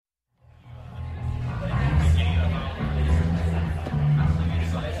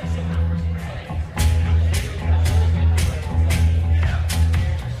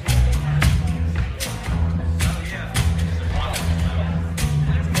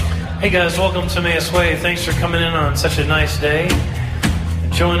Hey guys, welcome to Emmaus Way. Thanks for coming in on such a nice day.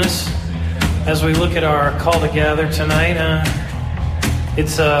 Join us as we look at our call to gather tonight.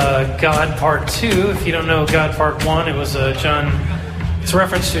 It's God Part 2. If you don't know God Part 1, it's a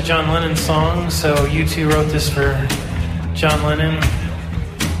reference to a John Lennon song. So U2 wrote this for John Lennon.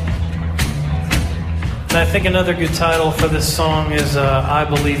 And I think another good title for this song is I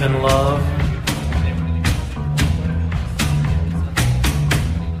Believe in Love.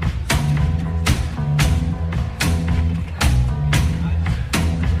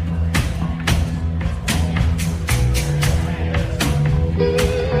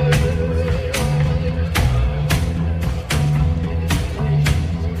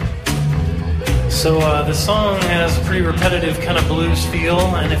 So the song has a pretty repetitive kind of blues feel,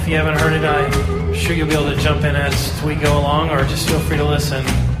 and if you haven't heard it, I'm sure you'll be able to jump in as we go along, or just feel free to listen.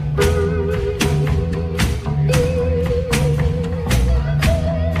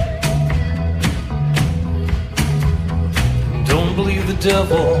 Don't believe the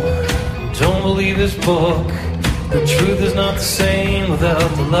devil, don't believe his book. The truth is not the same without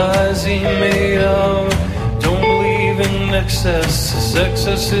the lies he made of. Don't believe in excess,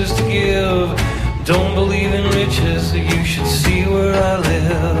 excess is to give. Don't believe in riches, you should see where I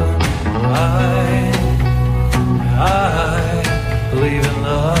live. I believe in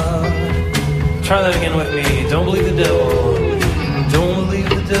love. Try that again with me. Don't believe the devil. Don't believe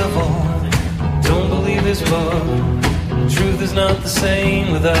the devil. Don't believe his book. The truth is not the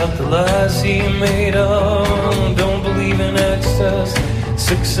same without the lies he made of. Don't believe in excess,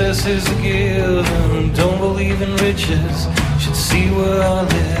 success is a given. Don't believe in riches, should see where I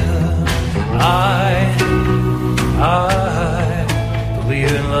live. I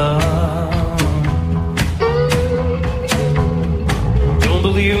believe in love. Don't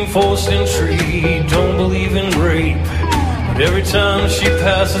believe in forced entry, don't believe in rape. But every time she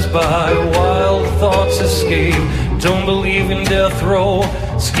passes by, wild thoughts escape. Don't believe in death row,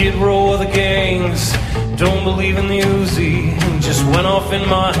 skid row of the gangs. Don't believe in the Uzi, just went off in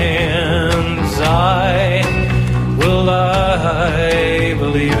my hands. I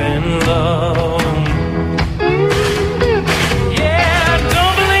believe in love. Yeah,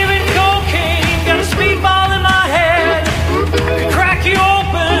 don't believe in cocaine, got a speedball in my head. Could crack you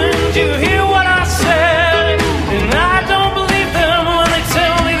open, do you hear what I said? And I don't believe them when they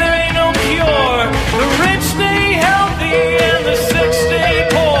tell me there ain't no cure. The rich stay healthy and the sick stay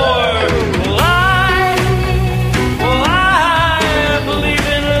poor. Well, I believe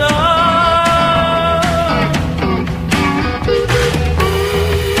in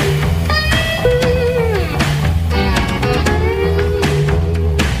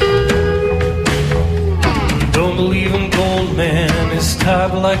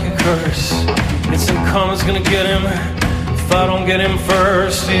tied like a curse. It's some karma's gonna get him if I don't get him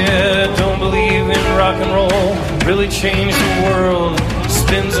first. Yeah, don't believe in rock and roll, really changed the world.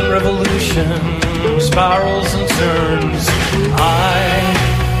 Spins and revolution, spirals and turns. I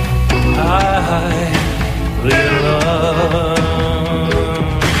believe in love.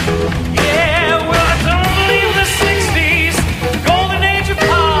 Yeah, well, I don't believe the 60s, golden age of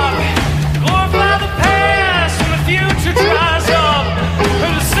pop. Glorify the past when the future tries up.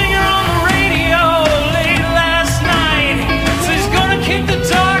 Heard a singer on the radio late last night. Says he's gonna kick the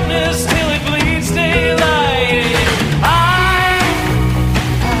darkness till it bleeds daylight.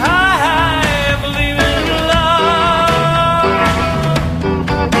 I believe in love.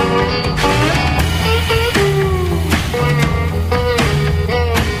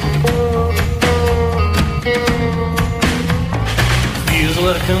 Feels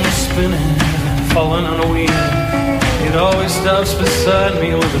like I'm spinning, falling on a wheel. It always stops beside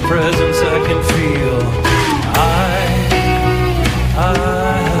me with a presence I can feel. I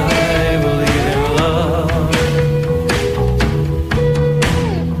believe in love.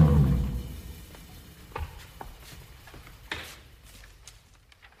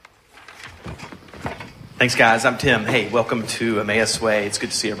 Thanks, guys. I'm Tim. Hey, welcome to Emmaus Way. It's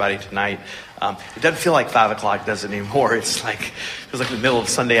good to see everybody tonight. It doesn't feel like 5 o'clock, does it anymore? It feels like the middle of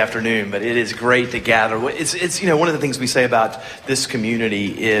Sunday afternoon, but it is great to gather. It's one of the things we say about this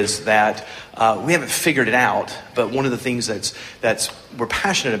community is that we haven't figured it out, but one of the things that's we're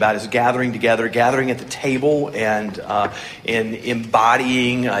passionate about is gathering together, gathering at the table, and in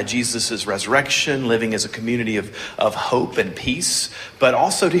embodying Jesus' resurrection, living as a community of hope and peace, but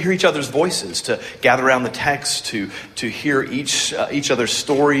also to hear each other's voices, to gather around the text, to hear each other's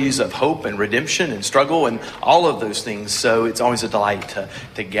stories of hope and redemption and struggle and all of those things. So it's always a delight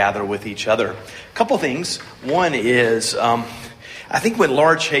to gather with each other. A couple things. One is I think when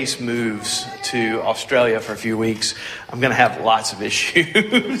Laura Chase moves to Australia for a few weeks, I'm going to have lots of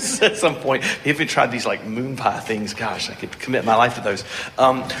issues at some point. If we tried these like moon pie things, gosh, I could commit my life to those.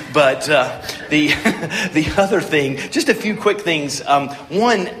 But the other thing, just a few quick things.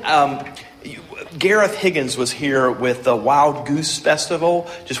 Gareth Higgins was here with the Wild Goose Festival.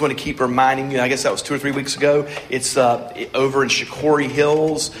 Just want to keep reminding you, I guess that was 2 or 3 weeks ago. It's over in Shikori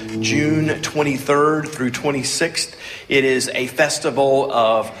Hills, June 23rd through 26th. It is a festival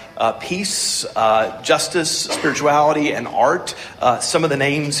of peace, justice, spirituality, and art. Some of the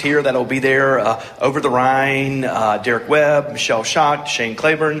names here that'll be there, Over the Rhine, Derek Webb, Michelle Schacht, Shane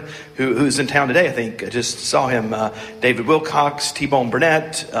Claiborne, who's in town today, I think. I just saw him, David Wilcox, T-Bone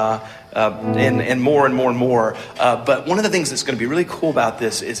Burnett, and more and more and more. But one of the things that's going to be really cool about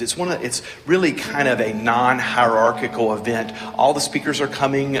this is it's really kind of a non-hierarchical event. All the speakers are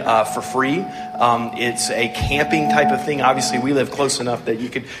coming for free. It's a camping type of thing. Obviously, we live close enough that you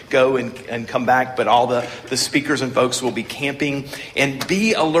could go and come back, but all the speakers and folks will be camping. And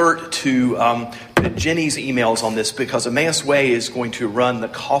be alert to Jenny's emails on this, because Emmaus Way is going to run the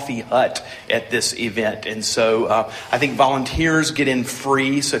coffee hut at this event. And so I think volunteers get in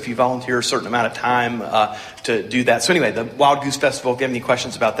free. So if you volunteer a certain amount of time to do that. So anyway, the Wild Goose Festival, if you have any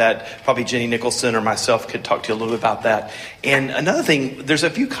questions about that, probably Jenny Nicholson or myself could talk to you a little bit about that. And another thing, there's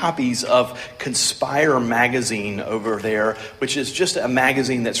a few copies of Conspire magazine over there, which is just a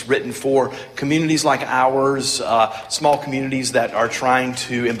magazine that's written for communities like ours, small communities that are trying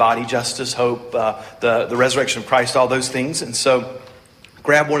to embody justice, hope, the resurrection of Christ, all those things. And so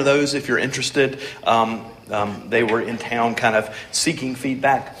grab one of those if you're interested. They were in town kind of seeking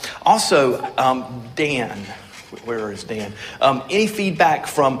feedback. Also, Dan, where is Dan? Any feedback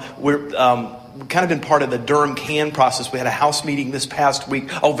from, we've kind of been part of the Durham CAN process. We had a house meeting this past week.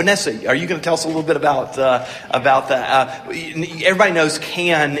 Oh, Vanessa, are you going to tell us a little bit about that? Everybody knows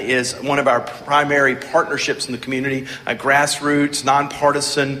CAN is one of our primary partnerships in the community, a grassroots,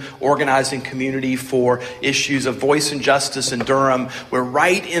 nonpartisan organizing community for issues of voice and justice in Durham. We're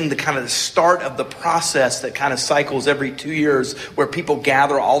right in the kind of the start of the process that kind of cycles every 2 years, where people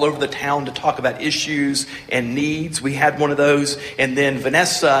gather all over the town to talk about issues and needs. We had one of those, and then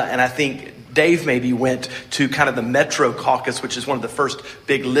Vanessa and I think Dave maybe went to kind of the Metro Caucus, which is one of the first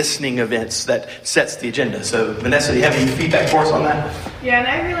big listening events that sets the agenda. So, Vanessa, do you have any feedback for us on that? Yeah, and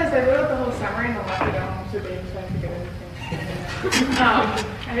I realized I wrote the whole summary and I left it home, so Dave tried to get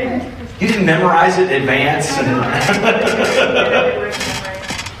everything. You didn't memorize it in advance? But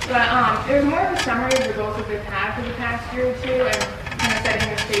it was more of a summary of the goals that they've had for the past year or two, and kind of setting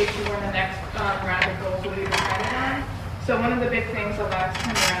the stage for when the next round of goals will be decided on. So one of the big things the last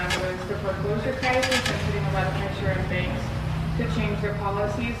time around was the foreclosure crisis and putting a lot of pressure on banks to change their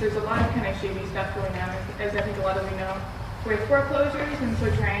policies. There's a lot of kind of shady stuff going on, as I think a lot of you know, with foreclosures, and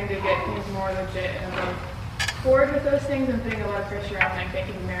so trying to get things more legit and above board with those things, and putting a lot of pressure on like Bank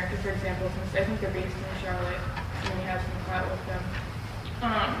of America, for example, since I think they're based in Charlotte and we have some clout with them.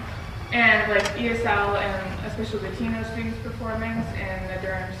 And like ESL and especially Latino students' performance in the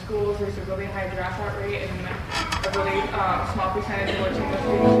Durham schools, there's a really high dropout rate and a really small percentage of Latino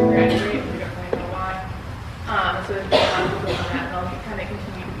students who graduate. We don't really know why. So there's been a lot of people on that, and they'll kind of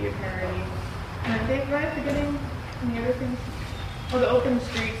continue to be a priority. And I think right at the beginning, any other things? Oh, the open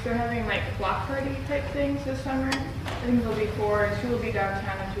streets, they're having like block party type things this summer. I think there'll be 4, and 2 will be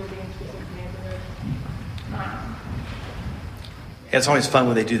downtown and 2 will be in specific neighborhoods. Yeah, it's always fun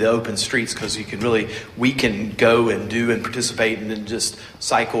when they do the open streets, because we can go and do and participate and then just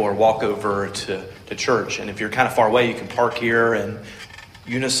cycle or walk over to church. And if you're kind of far away, you can park here and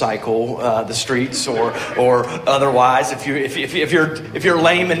unicycle the streets, or otherwise, if you're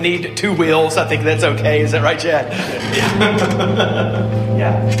lame and need 2 wheels, I think that's okay. Is that right, Chad?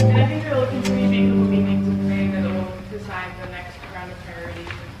 Yeah. And I think there will continue to be couple meetings in May that will decide the next round of priorities.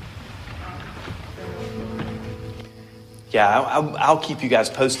 Yeah, I'll keep you guys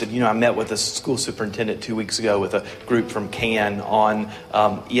posted. You know, I met with the school superintendent 2 weeks ago with a group from CAN on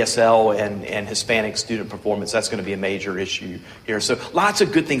ESL and Hispanic student performance. That's going to be a major issue here. So lots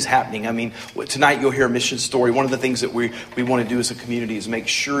of good things happening. I mean, tonight you'll hear a mission story. One of the things that we want to do as a community is make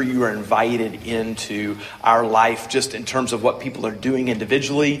sure you are invited into our life, just in terms of what people are doing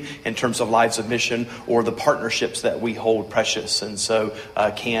individually, in terms of lives of mission, or the partnerships that we hold precious. And so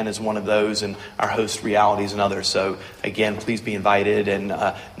CAN is one of those, and our host realities and others. So again, please be invited, and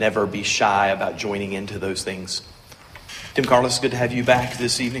never be shy about joining into those things. Tim Carlos, good to have you back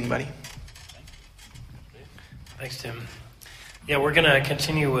this evening, buddy. Thanks, Tim. Yeah, we're going to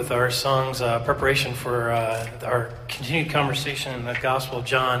continue with our songs, preparation for our continued conversation in the Gospel of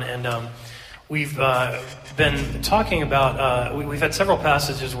John. And we've been talking about, we've had several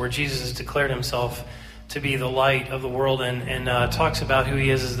passages where Jesus has declared himself to be the light of the world and talks about who he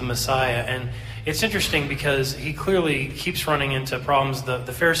is as the Messiah. And it's interesting because he clearly keeps running into problems. The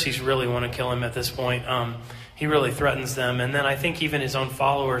Pharisees really want to kill him at this point. He really threatens them. And then I think even his own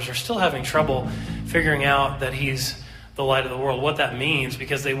followers are still having trouble figuring out that he's the light of the world, what that means,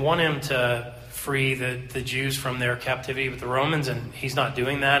 because they want him to free the Jews from their captivity with the Romans, and he's not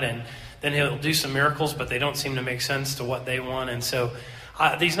doing that. And then he'll do some miracles, but they don't seem to make sense to what they want. And so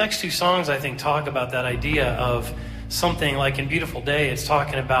these next two songs, I think, talk about that idea of something like in Beautiful Day, it's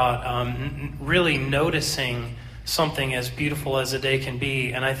talking about really noticing something as beautiful as a day can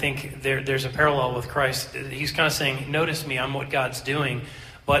be. And I think there's a parallel with Christ. He's kind of saying, notice me, I'm what God's doing.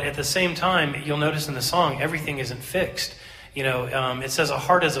 But at the same time, you'll notice in the song, everything isn't fixed. You know, it says a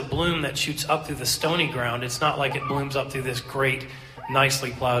heart is a bloom that shoots up through the stony ground. It's not like it blooms up through this great,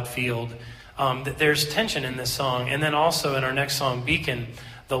 nicely plowed field. There's tension in this song. And then also in our next song, Beacon,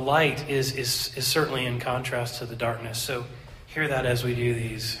 the light is certainly in contrast to the darkness. So hear that as we do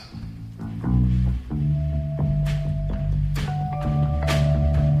these.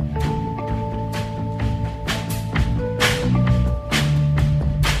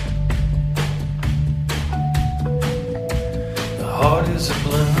 Heart is a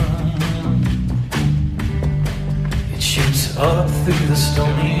bloom. It shoots up through the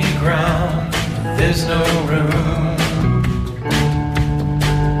stony ground. There's no room,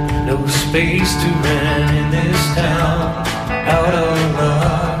 no space to rent in this town. Out of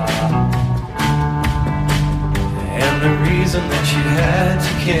love, and the reason that you had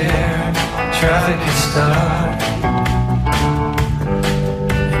to care. Traffic is stopped,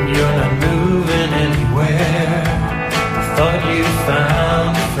 and you're not moving anywhere. Thought you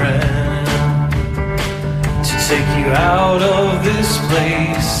found a friend to take you out of this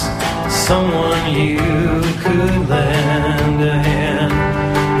place, someone you could lend a hand,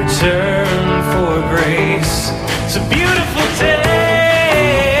 return for grace. It's a beautiful day.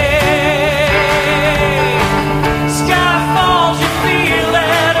 Sky falls, you feel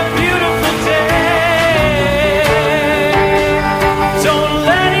it, a beautiful day. Don't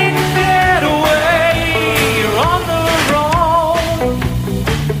let it get away. You're on the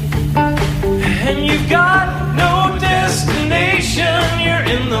and you've got no destination. You're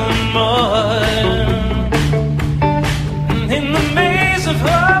in the mud, in the maze of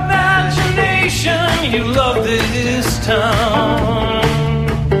her imagination. You love this town.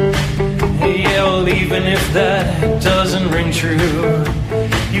 Yeah, well, even if that doesn't ring true,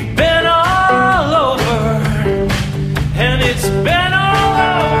 you've been all over, and it's been all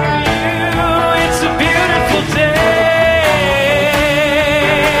over you. It's a beautiful day.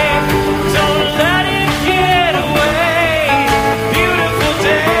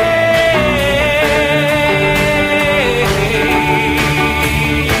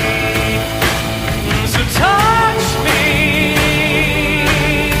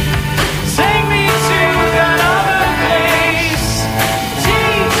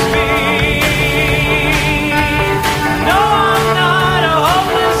 Teach me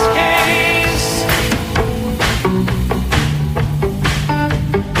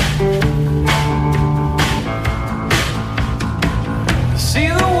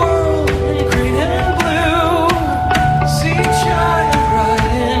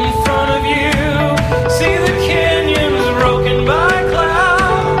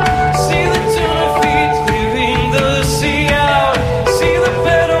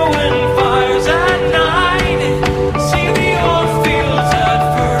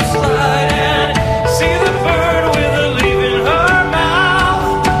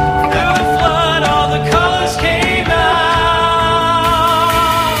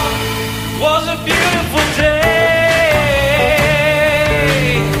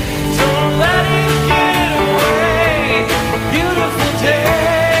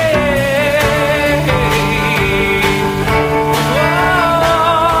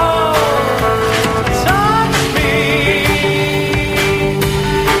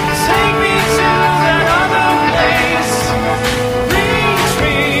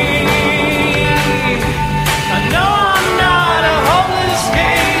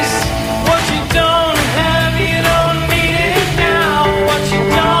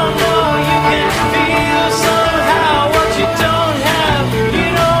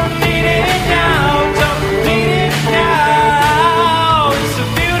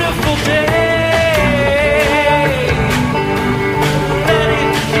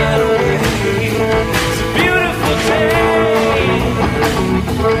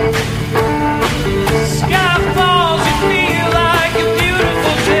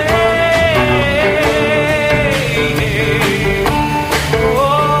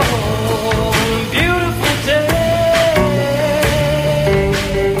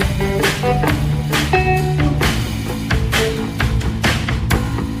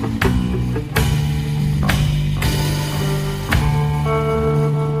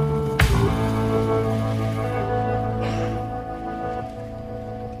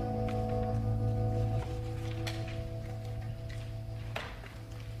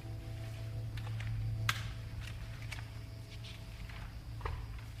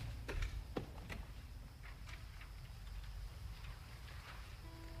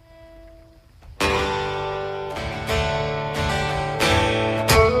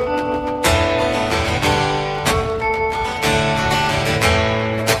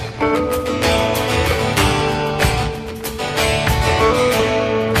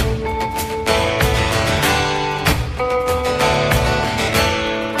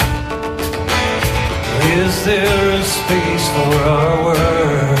for our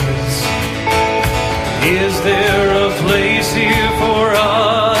words? Is there a place here for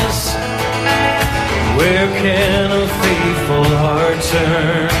us? Where can a faithful heart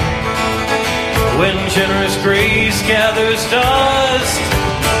turn when generous grace gathers dust?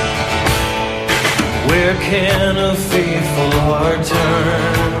 Where can a faithful heart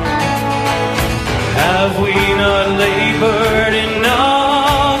turn? Have we not labored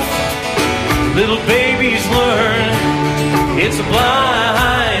enough? Little babies learn. It's a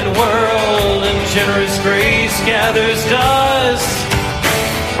blind world, and generous grace gathers dust.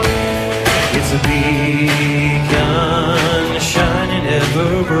 It's a beacon shining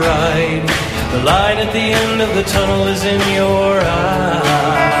ever bright. The light at the end of the tunnel is in your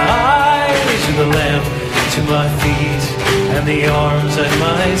eyes. You're the lamp to my feet and the arms at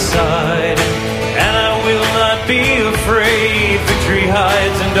my side. And I will not be afraid. Victory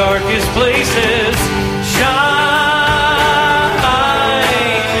hides in darkest places. Shine.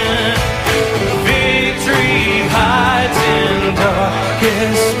 Victory hides in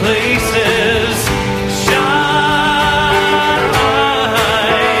darkest places. Shine.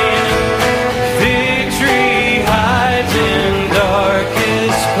 Victory hides in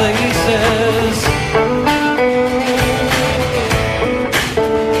darkest places.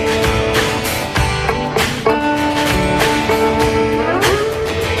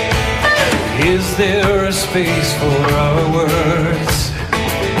 Is there a space for our words?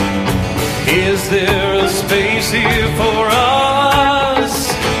 Is there a space here for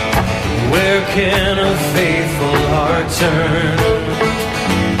us? Where can a faithful heart turn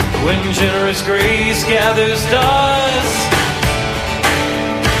when generous grace gathers dust?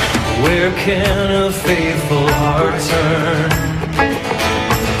 Where can a faithful heart turn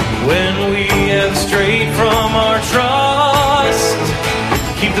when we have strayed from our trust?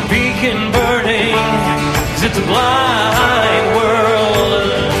 Keep the beacon burning, 'cause it's a blind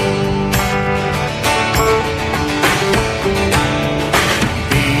world.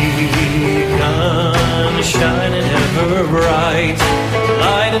 Beacon shining ever bright.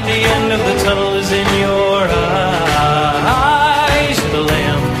 Light at the end of the tunnel is in your eyes. You're the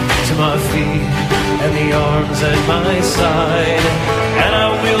lamp to my feet and the arms at my side. And I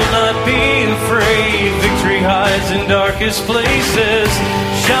will not be afraid. Victory hides in darkest places.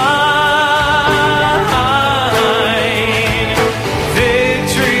 Shine.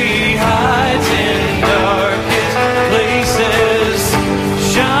 Victory hides in darkest places.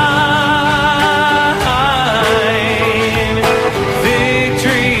 Shine.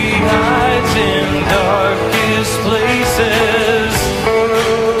 Victory hides in darkest places.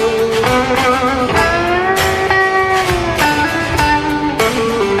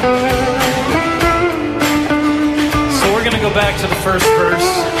 Go back to the first verse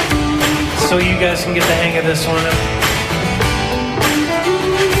so you guys can get the hang of this one.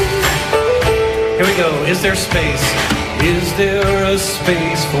 Here we go. Is there space? Is there a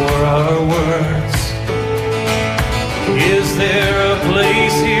space for our words? Is there a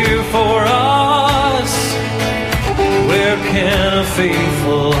place here for us? Where can a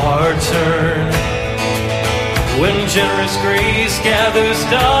faithful heart turn when generous grace gathers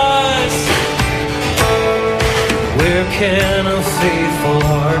dust? Where can a faithful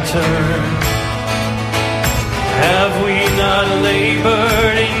heart turn? Have we not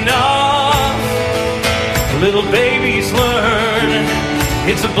labored enough? Little babies learn.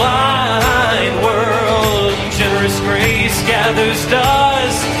 It's a blind world. Generous grace gathers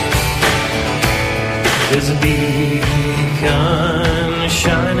dust. There's a beacon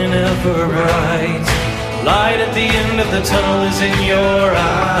shining ever bright. Light at the end of the tunnel is in your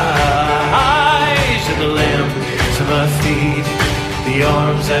eyes. You're the lamp to my feet, the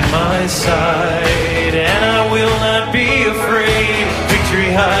arms at my side, and I will not be afraid.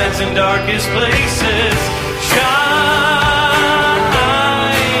 Victory hides in darkest places. Shine.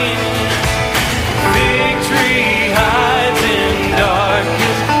 Victory hides in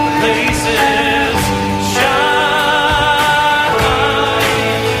darkest places. Shine.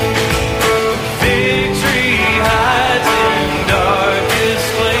 Victory hides in darkest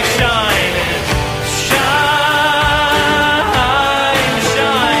places. Shine.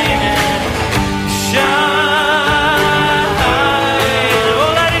 Shine.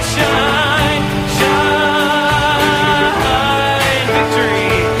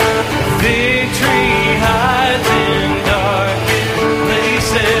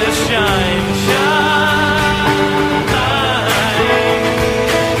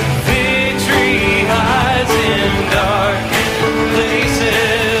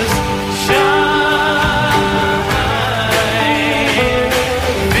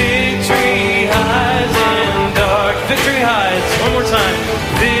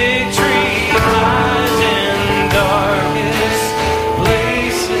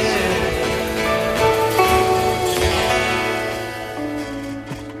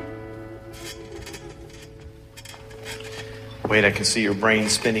 Wade, I can see your brain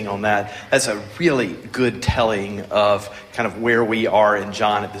spinning on that. That's a really good telling of kind of where we are in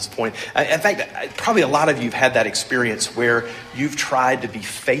John at this point. In fact, probably a lot of you have had that experience where you've tried to be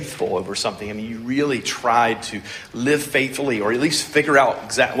faithful over something. I mean, you really tried to live faithfully, or at least figure out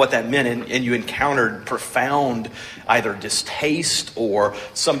exactly what that meant, and you encountered profound either distaste or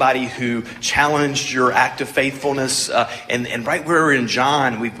somebody who challenged your act of faithfulness. And right where we're in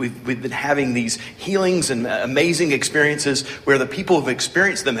John, we've been having these healings and amazing experiences where the people who've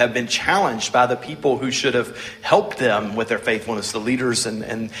experienced them have been challenged by the people who should have helped them with their faithfulness, the leaders.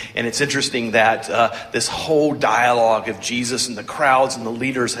 And it's interesting that this whole dialogue of Jesus and the crowds and the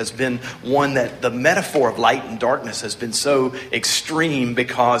leaders has been one that the metaphor of light and darkness has been so extreme,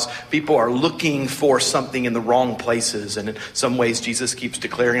 because people are looking for something in the wrong places. And in some ways, Jesus keeps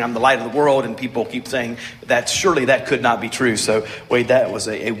declaring, I'm the light of the world, and people keep saying that surely that could not be true. So Wade, that was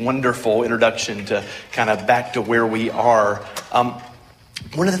a wonderful introduction to kind of back to where we are.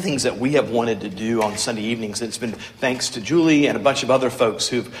 One of the things that we have wanted to do on Sunday evenings, and it's been thanks to Julie and a bunch of other folks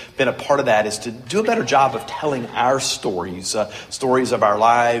who've been a part of that, is to do a better job of telling our stories, stories of our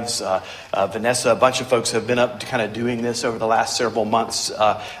lives. Vanessa, a bunch of folks have been up to kind of doing this over the last several months,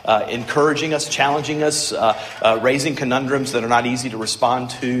 encouraging us, challenging us, raising conundrums that are not easy to respond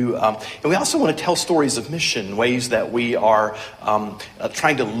to. And we also want to tell stories of mission, ways that we are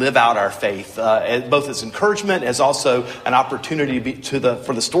trying to live out our faith, both as encouragement as also an opportunity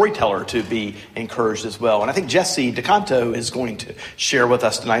for the storyteller to be encouraged as well. And I think Jesse DeCanto is going to share with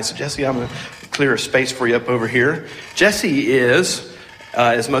us tonight. So Jesse, I'm going to clear a space for you up over here. Jesse is,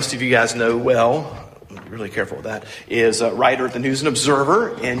 as most of you guys know well, really careful with that, is a writer at the News and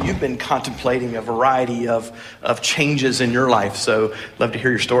Observer, and you've been contemplating a variety of changes in your life. So love to hear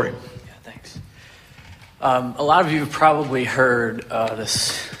your story. Yeah, thanks. A lot of you have probably heard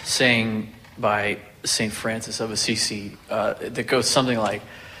this saying by St. Francis of Assisi that goes something like,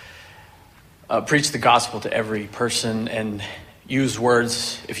 preach the gospel to every person and use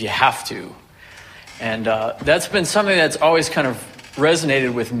words if you have to. And that's been something that's always kind of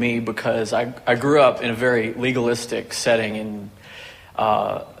resonated with me, because I grew up in a very legalistic setting, in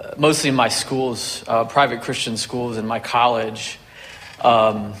mostly in my schools, private Christian schools in my college.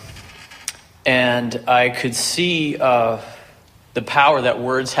 And I could see the power that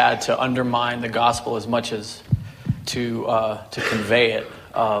words had to undermine the gospel as much as to convey it.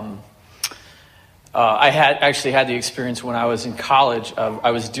 I had actually had the experience when I was in college.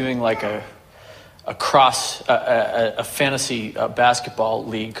 I was doing like a fantasy basketball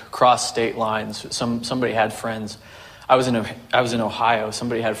league across state lines. Somebody had friends. I was in Ohio.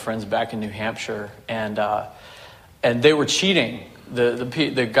 Somebody had friends back in New Hampshire, and they were cheating.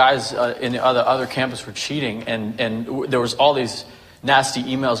 The guys in the other campus were cheating, and there was all these nasty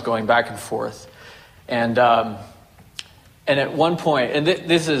emails going back and forth, and at one point, and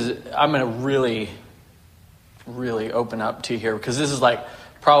this is, I'm going to really, really open up to you here, because this is like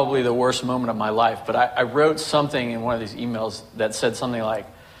probably the worst moment of my life. But I wrote something in one of these emails that said something like,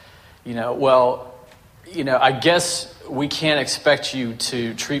 I guess we can't expect you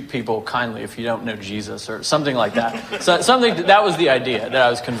to treat people kindly if you don't know Jesus, or something like that. So something that was the idea that I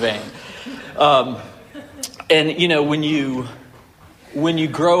was conveying. And when you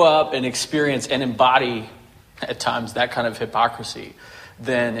grow up and experience and embody at times that kind of hypocrisy,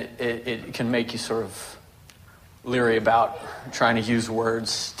 then it can make you sort of leery about trying to use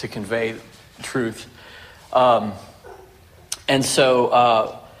words to convey truth. And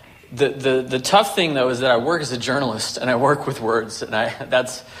so the tough thing, though, is that I work as a journalist, and I work with words, and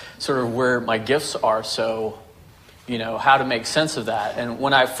that's sort of where my gifts are. So, how to make sense of that. And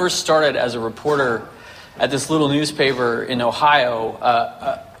when I first started as a reporter at this little newspaper in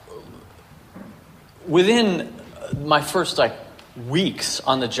Ohio, within my first weeks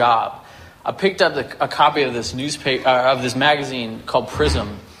on the job, I picked up a copy of this newspaper, of this magazine called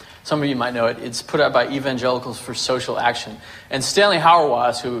Prism. Some of you might know it. It's put out by Evangelicals for Social Action. And Stanley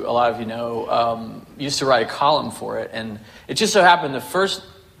Hauerwas, who a lot of you know, used to write a column for it. And it just so happened the first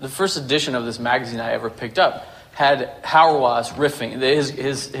edition of this magazine I ever picked up had Hauerwas riffing.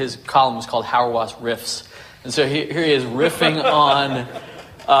 His column was called Hauerwas Riffs. And so here he is riffing on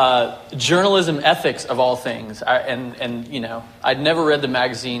journalism ethics, of all things. I'd never read the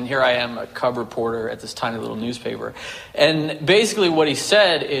magazine. Here I am, a cub reporter at this tiny little newspaper. And basically what he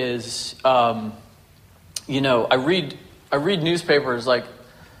said is, I read newspapers like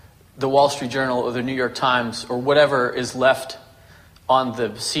the Wall Street Journal or the New York Times or whatever is left on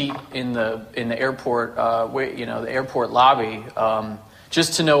the seat in the airport, the airport lobby,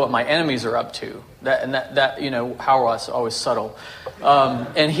 just to know what my enemies are up to. Hauerwas is always subtle.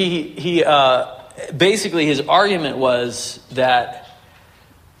 And he basically his argument was that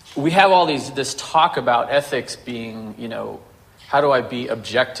we have all this talk about ethics being, how do I be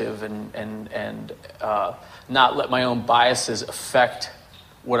objective and not let my own biases affect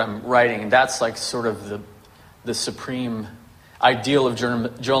what I'm writing. And that's like sort of the supreme ideal of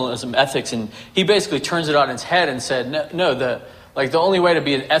journalism ethics. And he basically turns it on its head and said, no, the only way to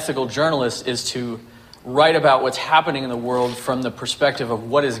be an ethical journalist is to write about what's happening in the world from the perspective of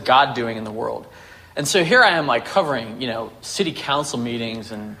what is God doing in the world. And so here I am like covering, city council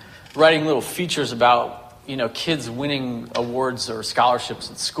meetings and writing little features about, kids winning awards or scholarships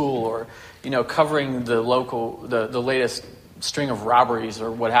at school, or, covering the latest string of robberies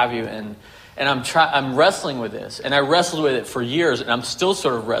or what have you. And I'm wrestling with this, and I wrestled with it for years, and I'm still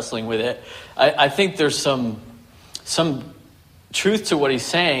sort of wrestling with it. I think there's some truth to what he's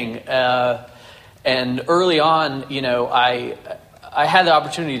saying. And early on, I had the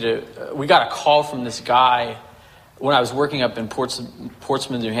opportunity we got a call from this guy when I was working up in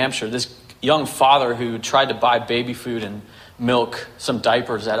Portsmouth, New Hampshire, this young father who tried to buy baby food and milk, some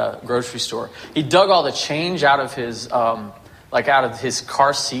diapers at a grocery store. He dug all the change out of his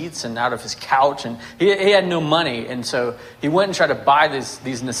car seats and out of his couch, and he had no money. And so he went and tried to buy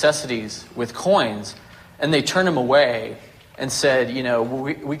these necessities with coins, and they turned him away and said,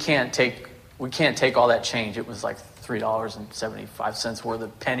 we can't take all that change. It was like $3.75 worth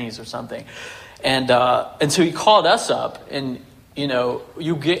of pennies or something. And so he called us up, and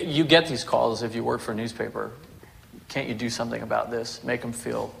you get these calls if you work for a newspaper. Can't you do something about this? Make them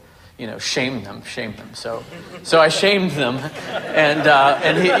feel, shame them. So I shamed them,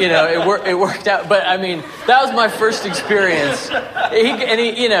 and he, it worked out. But I mean, that was my first experience.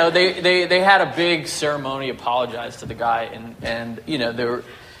 They had a big ceremony, apologized to the guy, and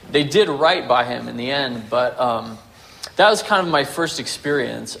they did right by him in the end. But that was kind of my first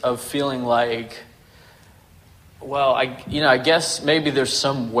experience of feeling like, well, I guess maybe there's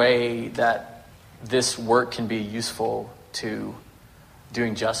some way that this work can be useful to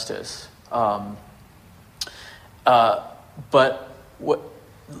doing justice. But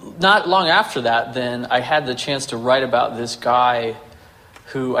not long after that, then I had the chance to write about this guy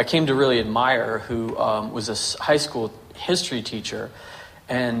who I came to really admire, who was a high school history teacher.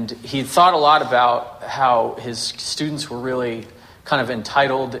 And he thought a lot about how his students were really kind of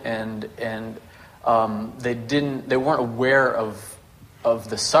entitled and they weren't aware of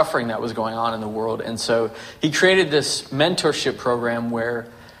the suffering that was going on in the world. And so he created this mentorship program where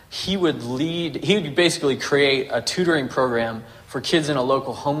he would basically create a tutoring program for kids in a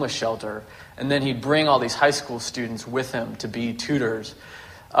local homeless shelter. And then he'd bring all these high school students with him to be tutors.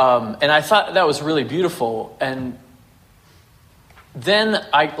 And I thought that was really beautiful. And then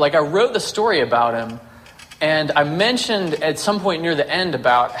I wrote the story about him, and I mentioned at some point near the end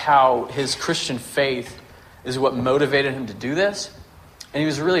about how his Christian faith is what motivated him to do this. And he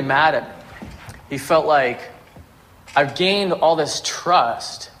was really mad at me. He felt like, I've gained all this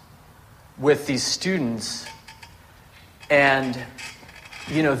trust with these students, and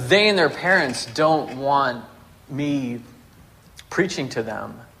they and their parents don't want me preaching to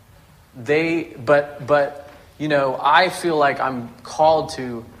them. But I feel like I'm called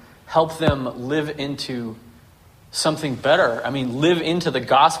to help them live into something better. I mean, live into the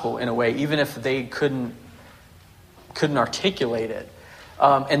gospel in a way, even if they couldn't articulate it.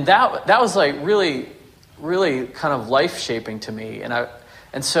 And that was like really, really kind of life-shaping to me.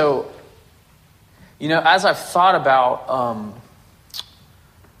 And so, as I've thought about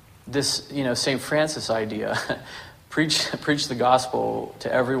this, St. Francis idea, preach the gospel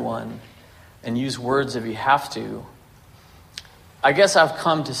to everyone and use words if you have to, I guess I've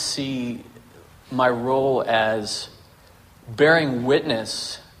come to see my role as bearing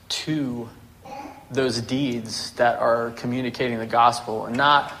witness to those deeds that are communicating the gospel, and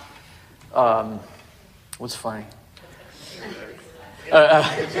not what's funny?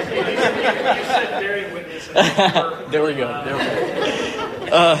 There we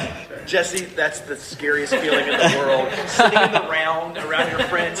go. Jesse, that's the scariest feeling in the world. Sitting in the round around your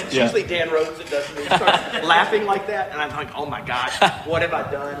friends. It's usually Dan Rhodes that does me. He starts laughing like that, and I'm like, oh my gosh, what have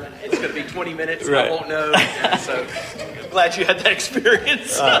I done? It's going to be 20 minutes, and I won't know. And so glad you had that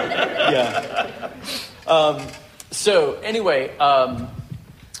experience. So anyway,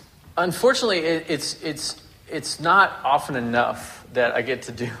 unfortunately, it's not often enough that I get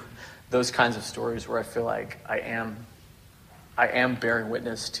to do those kinds of stories where I feel like I am bearing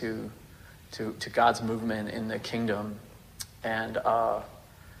witness to God's movement in the kingdom. And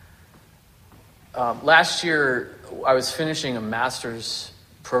last year, I was finishing a master's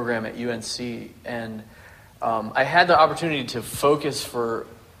program at UNC, and I had the opportunity to focus for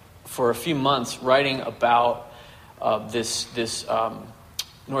for a few months writing about this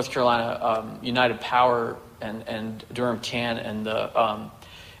North Carolina United Power and Durham Can and the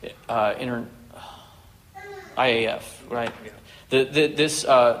IAF, right?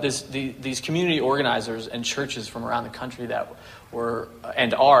 These community organizers and churches from around the country that were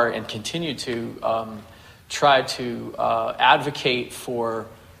and are and continue to try to advocate for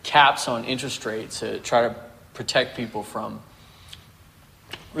caps on interest rates to try to protect people from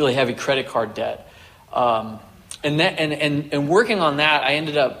really heavy credit card debt. And working on that, I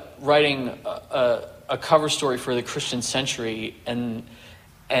ended up writing a cover story for the Christian Century, and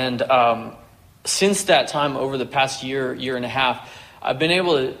since that time, over the past year and a half, I've been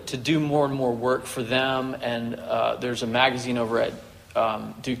able to do more and more work for them. And there's a magazine over at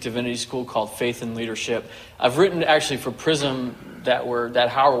Duke Divinity School called Faith and Leadership. I've written actually for Prism that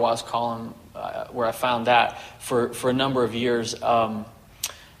Howard Wass column where I found that for a number of years. I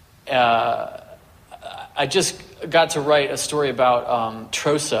just got to write a story about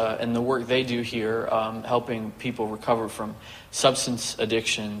TROSA and the work they do here, helping people recover from substance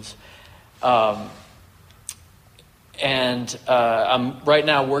addictions. And I'm right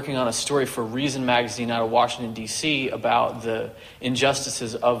now working on a story for Reason Magazine out of Washington, D.C. about the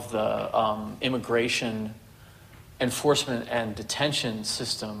injustices of the immigration enforcement and detention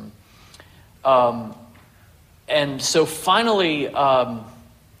system. And so finally,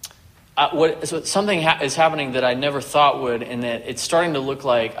 something is happening that I never thought would, and that it's starting to look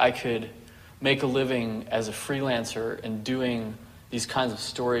like I could make a living as a freelancer and doing these kinds of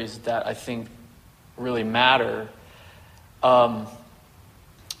stories that I think really matter.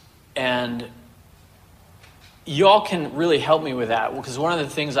 And you all can really help me with that, because one of the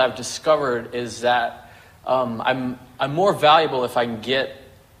things I've discovered is that I'm more valuable if I can get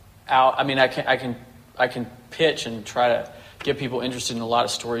out. I mean, I can pitch and try to get people interested in a lot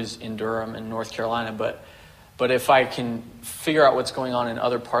of stories in Durham and North Carolina, but if I can figure out what's going on in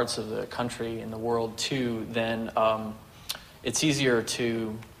other parts of the country and the world too, then it's easier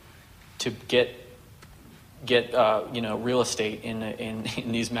to get real estate in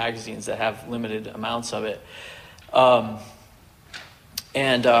these magazines that have limited amounts of it.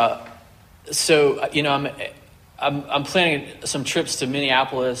 So I'm planning some trips to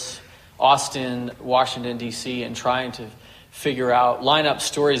Minneapolis, Austin, Washington, D.C., and trying to line up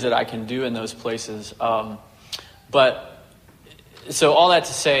stories that I can do in those places. But so all that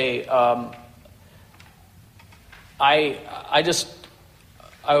to say, I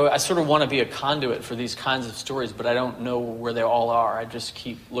sort of want to be a conduit for these kinds of stories, but I don't know where they all are. I just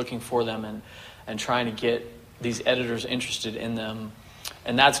keep looking for them and trying to get these editors interested in them,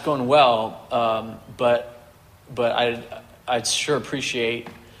 and that's going well. But I'd sure appreciate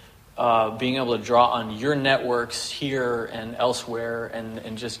being able to draw on your networks here and elsewhere,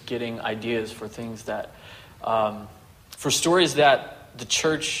 and just getting ideas for things that, for stories that the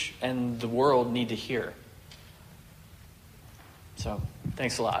church and the world need to hear. So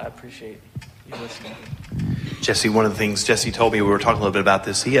thanks a lot. I appreciate you listening. Jesse, one of the things Jesse told me, we were talking a little bit about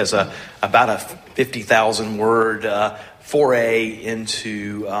this, he has about a 50,000 word foray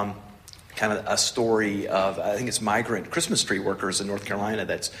into kind of a story of, I think it's migrant Christmas tree workers in North Carolina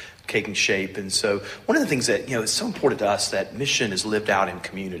that's taking shape. And so one of the things that, is so important to us, that mission is lived out in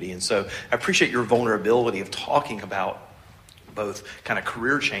community. And so I appreciate your vulnerability of talking about both kind of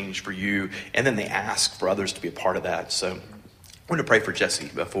career change for you and then the ask for others to be a part of that. So we're going to pray for Jesse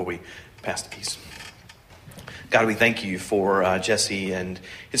before we pass the piece. God, we thank you for Jesse and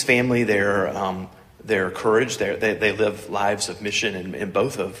his family, their courage. They live lives of mission in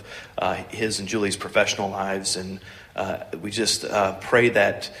both of his and Julie's professional lives. And we just pray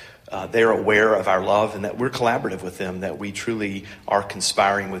that they're aware of our love and that we're collaborative with them, that we truly are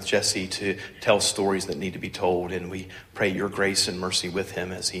conspiring with Jesse to tell stories that need to be told. And we pray your grace and mercy with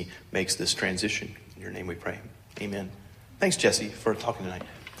him as he makes this transition. In your name we pray. Amen. Thanks, Jesse, for talking tonight.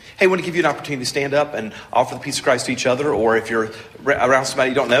 Hey, I want to give you an opportunity to stand up and offer the peace of Christ to each other, or if you're around somebody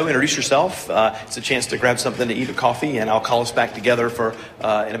you don't know, introduce yourself. It's a chance to grab something to eat or coffee, and I'll call us back together for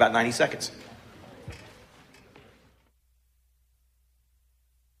in about 90 seconds.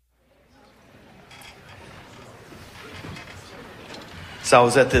 So I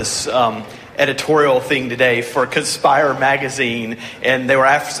was at this editorial thing today for Conspire magazine, and they were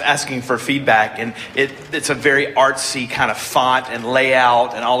asking for feedback, and it's a very artsy kind of font and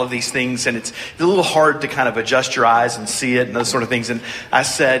layout and all of these things, and it's a little hard to kind of adjust your eyes and see it and those sort of things. And I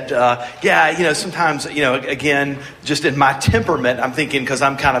said, sometimes, again, just in my temperament, I'm thinking, because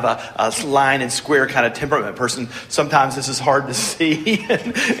I'm kind of a line and square kind of temperament person, sometimes this is hard to see.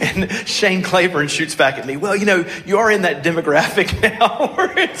 and Shane Claiborne shoots back at me, well, you are in that demographic now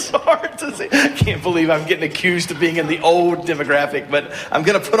where it's hard to see. I can't believe I'm getting accused of being in the old demographic, but I'm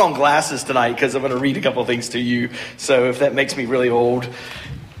going to put on glasses tonight because I'm going to read a couple of things to you. So if that makes me really old,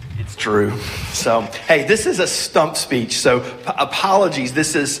 it's true. So, hey, this is a stump speech. So apologies.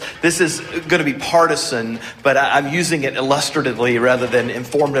 This is going to be partisan, but I'm using it illustratively rather than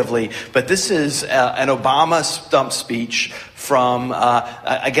informatively. But this is an Obama stump speech from,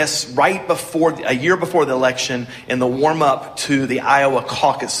 I guess, a year before the election in the warm-up to the Iowa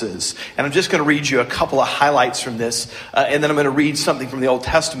caucuses. And I'm just going to read you a couple of highlights from this, and then I'm going to read something from the Old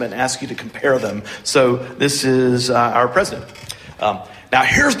Testament and ask you to compare them. So this is our president. Now,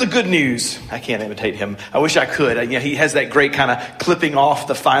 here's the good news. I can't imitate him. I wish I could. He has that great kind of clipping off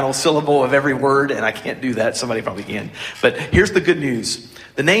the final syllable of every word, and I can't do that. Somebody probably can. But here's the good news.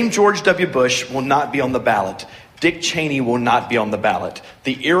 The name George W. Bush will not be on the ballot. Dick Cheney will not be on the ballot.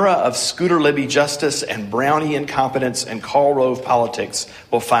 The era of Scooter Libby justice and Brownie incompetence and Karl Rove politics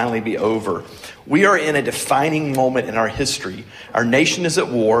will finally be over. We are in a defining moment in our history. Our nation is at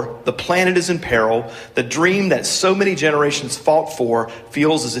war. The planet is in peril. The dream that so many generations fought for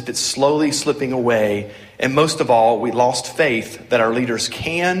feels as if it's slowly slipping away. And most of all, we lost faith that our leaders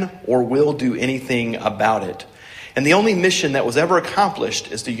can or will do anything about it. And the only mission that was ever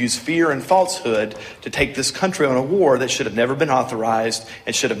accomplished is to use fear and falsehood to take this country on a war that should have never been authorized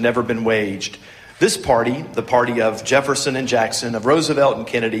and should have never been waged. This party, the party of Jefferson and Jackson, of Roosevelt and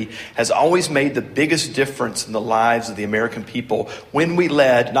Kennedy, has always made the biggest difference in the lives of the American people when we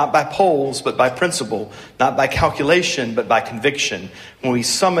led, not by polls, but by principle, not by calculation, but by conviction, when we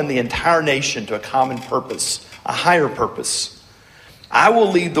summoned the entire nation to a common purpose, a higher purpose. I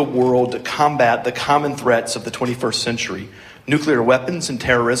will lead the world to combat the common threats of the 21st century: nuclear weapons and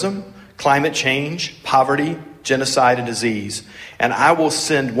terrorism, climate change, poverty, genocide, and disease. And I will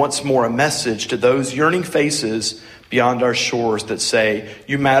send once more a message to those yearning faces beyond our shores that say,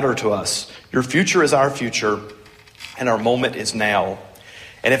 you matter to us. Your future is our future, and our moment is now.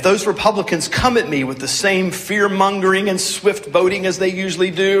 And if those Republicans come at me with the same fear-mongering and swift voting as they usually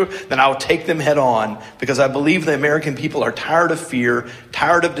do, then I'll take them head on, because I believe the American people are tired of fear,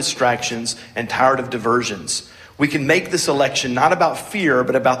 tired of distractions, and tired of diversions. We can make this election not about fear,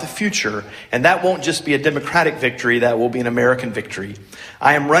 but about the future. And that won't just be a Democratic victory, that will be an American victory.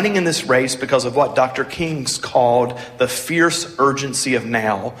 I am running in this race because of what Dr. King's called the fierce urgency of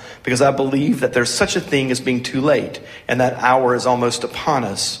now, because I believe that there's such a thing as being too late, and that hour is almost upon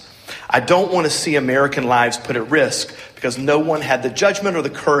us. I don't want to see American lives put at risk because no one had the judgment or the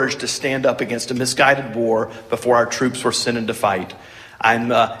courage to stand up against a misguided war before our troops were sent into fight.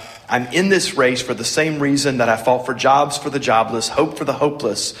 I'm in this race for the same reason that I fought for jobs for the jobless, hope for the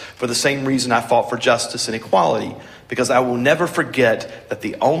hopeless, for the same reason I fought for justice and equality, because I will never forget that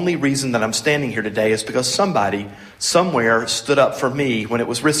the only reason that I'm standing here today is because somebody, somewhere, stood up for me when it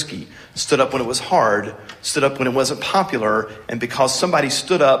was risky, stood up when it was hard, stood up when it wasn't popular, and because somebody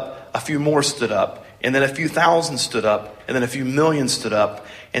stood up, a few more stood up, and then a few thousand stood up, and then a few million stood up,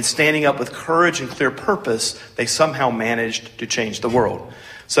 and standing up with courage and clear purpose, they somehow managed to change the world.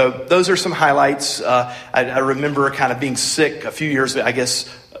 So those are some highlights. I remember kind of being sick a few years, I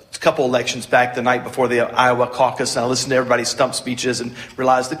guess, a couple elections back, the night before the Iowa caucus, and I listened to everybody's stump speeches and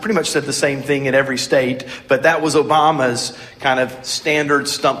realized they pretty much said the same thing in every state, but that was Obama's kind of standard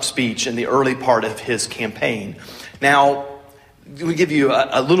stump speech in the early part of his campaign. Now, we give you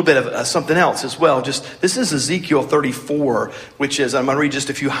a little bit of something else as well. This is Ezekiel 34, which is, I'm going to read just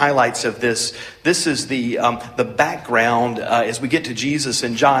a few highlights of this. This is the background as we get to Jesus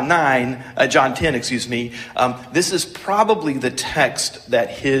in John 10. This is probably the text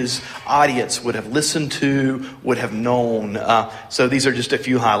that his audience would have listened to, would have known. So these are just a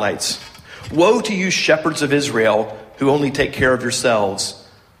few highlights. Woe to you, shepherds of Israel, who only take care of yourselves.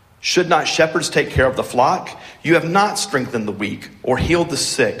 Should not shepherds take care of the flock? You have not strengthened the weak, or healed the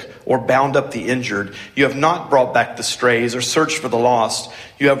sick, or bound up the injured. You have not brought back the strays, or searched for the lost.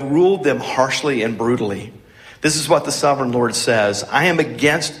 You have ruled them harshly and brutally. This is what the sovereign Lord says. I am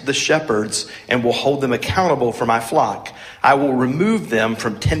against the shepherds, and will hold them accountable for my flock. I will remove them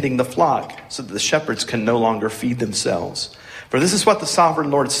from tending the flock, so that the shepherds can no longer feed themselves. For this is what the sovereign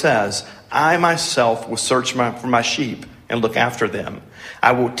Lord says. I myself will search for my sheep, and look after them.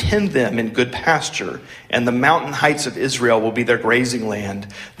 I will tend them in good pasture, and the mountain heights of Israel will be their grazing land.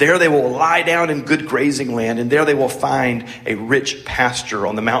 There they will lie down in good grazing land, and there they will find a rich pasture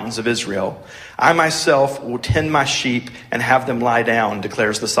on the mountains of Israel. I myself will tend my sheep and have them lie down,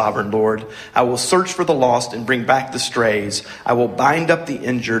 declares the sovereign Lord. I will search for the lost and bring back the strays. I will bind up the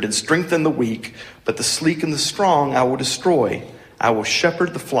injured and strengthen the weak, but the sleek and the strong I will destroy. I will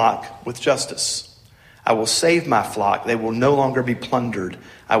shepherd the flock with justice. I will save my flock. They will no longer be plundered.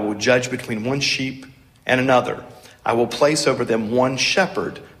 I will judge between one sheep and another. I will place over them one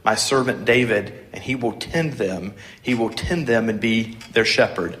shepherd, my servant David, and he will tend them. He will tend them and be their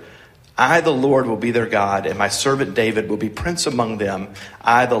shepherd. I, the Lord, will be their God, and my servant David will be prince among them.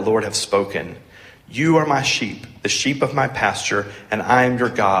 I, the Lord, have spoken. You are my sheep, the sheep of my pasture, and I am your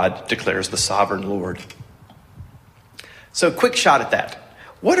God, declares the sovereign Lord. So, quick shot at that.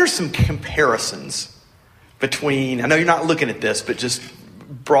 What are some comparisons between, I know you're not looking at this, but just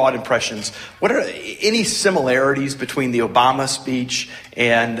broad impressions. What are any similarities between the Obama speech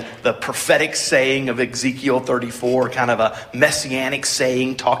and the prophetic saying of Ezekiel 34, kind of a messianic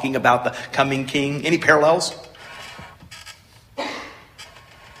saying talking about the coming king? Any parallels?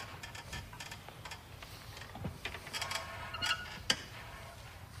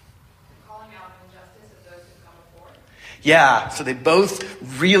 Yeah, so they both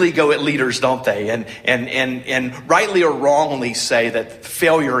really go at leaders, don't they? And rightly or wrongly say that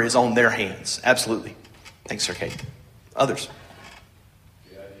failure is on their hands. Absolutely. Thanks, Sir Kate. Others?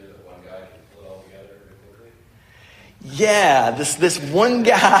 The idea that one guy can pull it all together quickly? Yeah, this one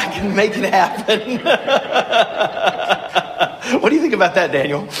guy can make it happen. What do you think about that,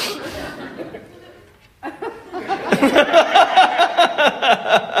 Daniel?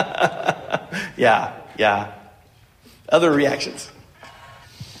 Yeah. Other reactions?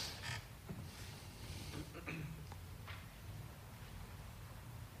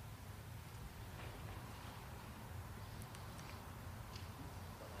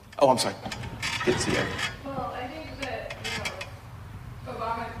 Oh, I'm sorry. Good to see you. Well, I think that,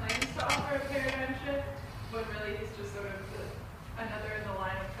 Obama claims to offer a paradigm shift when really he's just sort of another in the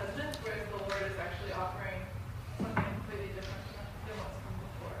line of presidents, whereas the Lord is actually offering something completely different than what's come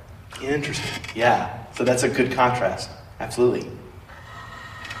before. Interesting. Yeah. So that's a good contrast. Absolutely.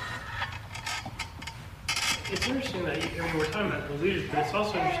 It's interesting that, we're talking about the leaders, but it's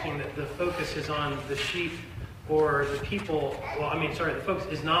also interesting that the focus is on the sheep or the people. The focus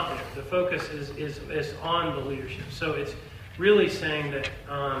is not there. The focus is on the leadership. So it's really saying that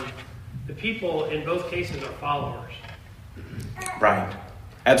the people in both cases are followers. Right.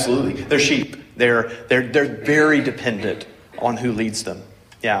 Absolutely. They're sheep. They're very dependent on who leads them.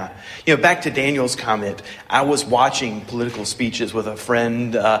 Yeah. Back to Daniel's comment, I was watching political speeches with a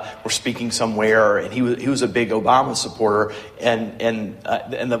friend. We're speaking somewhere, and he was a big Obama supporter. And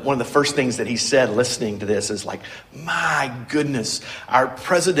one of the first things that he said listening to this is like, my goodness, our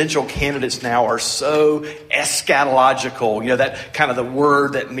presidential candidates now are so eschatological. That kind of the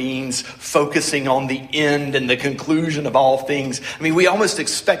word that means focusing on the end and the conclusion of all things. We almost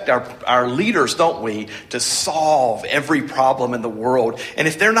expect our leaders, don't we, to solve every problem in the world.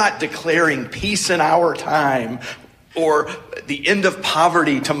 And if they're not declaring peace in our time or the end of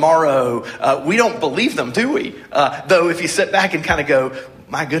poverty tomorrow, we don't believe them, do we? Though if you sit back and kind of go,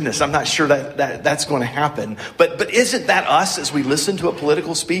 my goodness, I'm not sure that's going to happen. But isn't that us as we listen to a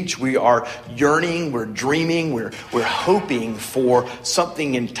political speech? We are yearning, we're dreaming, we're hoping for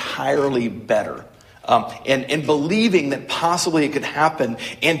something entirely better. And believing that possibly it could happen.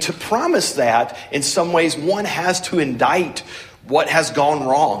 And to promise that, in some ways, one has to indict what has gone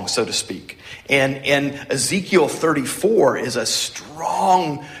wrong, so to speak. And Ezekiel 34 is a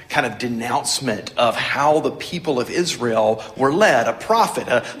strong kind of denouncement of how the people of Israel were led. A prophet,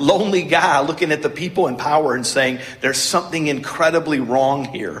 a lonely guy looking at the people in power and saying, there's something incredibly wrong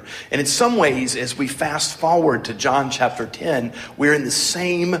here. And in some ways, as we fast forward to John chapter 10, we're in the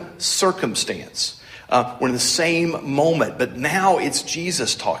same circumstance. We're in the same moment, but now it's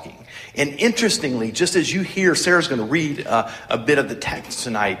Jesus talking. And interestingly, just as you hear, Sarah's going to read a bit of the text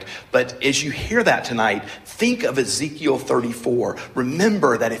tonight, but as you hear that tonight, think of Ezekiel 34.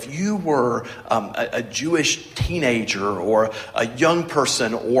 Remember that if you were a Jewish teenager or a young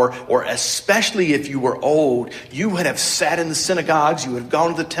person, or especially if you were old, you would have sat in the synagogues, you would have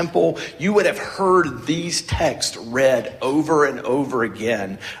gone to the temple, you would have heard these texts read over and over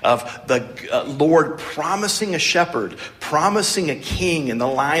again of the Lord promising a shepherd, promising a king in the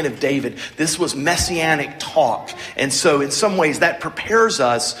line of David. This was messianic talk. And so in some ways that prepares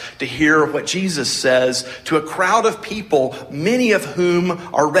us to hear what Jesus says to a crowd of people, many of whom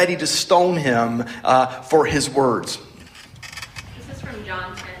are ready to stone him for his words.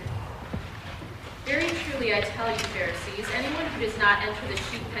 John 10. Very truly I tell you, Pharisees, anyone who does not enter the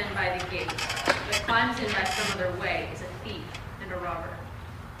sheep pen by the gate, but climbs in by some other way, is a thief and a robber.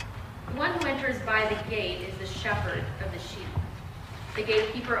 The one who enters by the gate is the shepherd of the sheep. The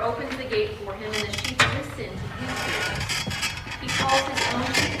gatekeeper opens the gate for him, and the sheep listen to his voice. He calls his own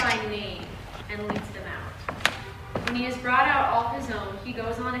sheep by name and leads them out. When he has brought out all his own, he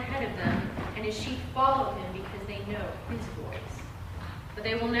goes on ahead of them, and his sheep follow him because they know his voice. But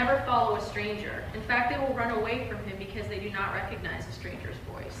they will never follow a stranger. In fact, they will run away from him because they do not recognize a stranger's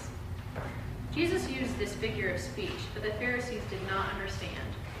voice. Jesus used this figure of speech, but the Pharisees did not understand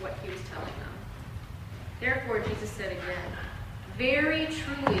what he was telling them. Therefore, Jesus said again, very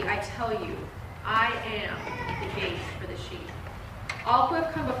truly I tell you, I am the gate for the sheep. All who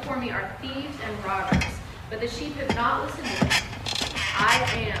have come before me are thieves and robbers, but the sheep have not listened to me. I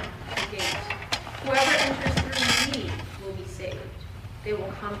am the gate. Whoever enters through me will be saved. They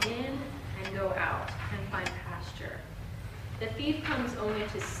will come in and go out and find pasture. The thief comes only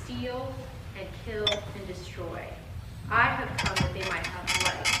to steal and kill and destroy. I have come that they might have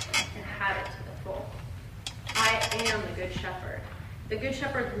life and have it to the full. I am the good shepherd. The good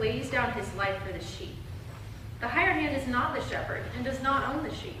shepherd lays down his life for the sheep. The hired hand is not the shepherd and does not own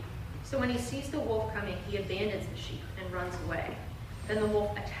the sheep. So when he sees the wolf coming, he abandons the sheep and runs away. Then the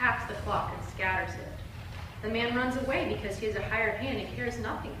wolf attacks the flock and scatters it. The man runs away because he is a hired hand and cares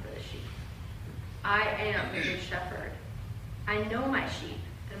nothing for the sheep. I am the good shepherd. I know my sheep,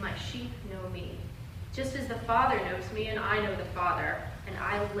 and my sheep know me. Just as the Father knows me, and I know the Father, and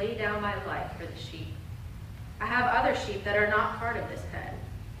I lay down my life for the sheep. I have other sheep that are not part of this pen.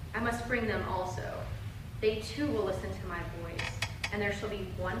 I must bring them also. They too will listen to my voice, and there shall be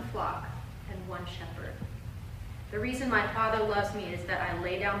one flock and one shepherd. The reason my Father loves me is that I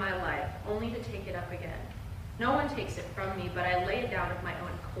lay down my life, only to take it up again. No one takes it from me, but I lay it down of my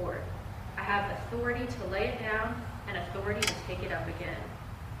own accord. I have authority to lay it down and authority to take it up again.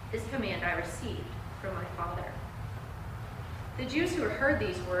 This command I received from my Father. The Jews who heard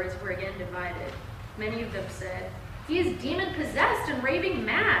these words were again divided. Many of them said, he is demon-possessed and raving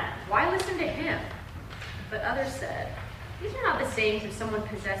mad. Why listen to him? But others said, these are not the sayings of someone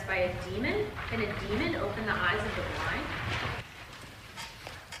possessed by a demon. Can a demon open the eyes of the blind?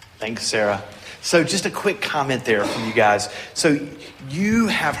 Thanks, Sarah. So just a quick comment there from you guys. So you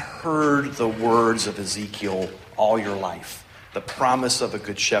have heard the words of Ezekiel all your life, the promise of a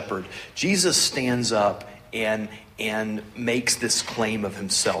good shepherd. Jesus stands up and makes this claim of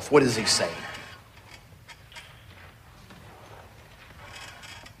himself. What does he say?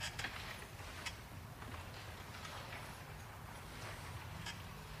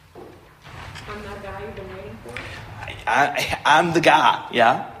 I'm that guy you've been waiting for? I'm the guy.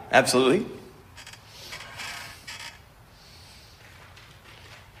 Yeah, absolutely.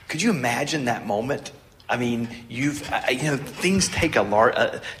 Could you imagine that moment? I mean, things take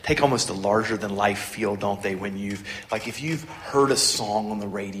almost a larger than life feel, don't they? When if you've heard a song on the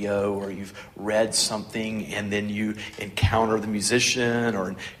radio or you've read something and then you encounter the musician or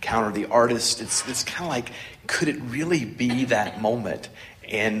encounter the artist, it's kind of like, could it really be that moment?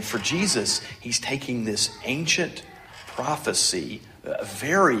 And for Jesus, he's taking this ancient prophecy, a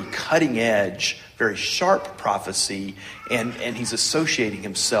very cutting edge, very sharp prophecy, and he's associating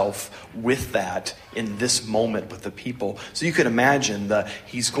himself with that in this moment with the people. So you can imagine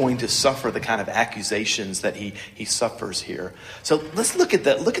he's going to suffer the kind of accusations that he suffers here. So let's look at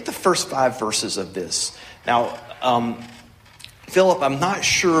the first 5 verses of this. Now, Philip, I'm not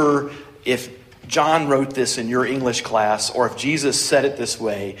sure if John wrote this in your English class, or if Jesus said it this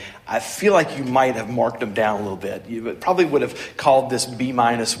way. I feel like you might have marked them down a little bit. You probably would have called this B-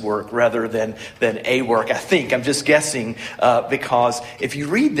 work rather than A work, I think. I'm just guessing, because if you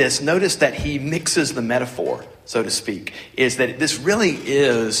read this, notice that he mixes the metaphor, so to speak, is that this really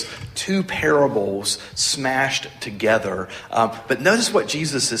is 2 parables smashed together. But notice what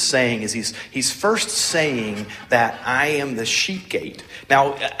Jesus is saying is he's first saying that I am the sheep gate.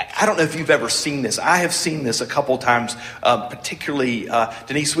 Now, I don't know if you've ever seen this. I have seen this a couple times, particularly,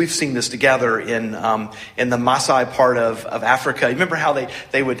 Denise, we've seen this together in the Maasai part of Africa. You remember how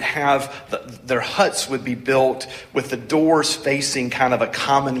they would have, their huts would be built with the doors facing kind of a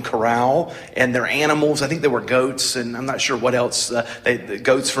common corral, and their animals, I think they were goats, and I'm not sure what else, the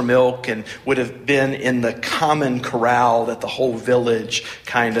goats for milk, and would have been in the common corral that the whole village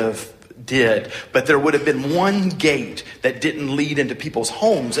kind of did, but there would have been one gate that didn't lead into people's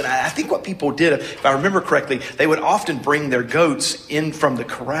homes. And I think what people did, if I remember correctly, they would often bring their goats in from the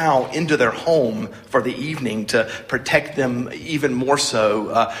corral into their home for the evening to protect them even more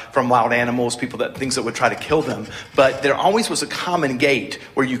so from wild animals, things that would try to kill them. But there always was a common gate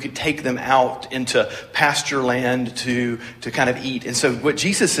where you could take them out into pasture land to kind of eat. And so what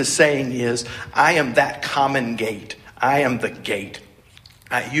Jesus is saying is, I am that common gate. I am the gate.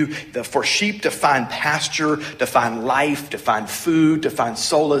 For sheep to find pasture, to find life, to find food, to find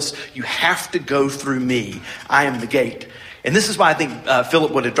solace, you have to go through me. I am the gate. And this is why I think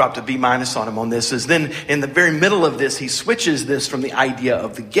Philip would have dropped a B- on him on this, is then in the very middle of this, he switches this from the idea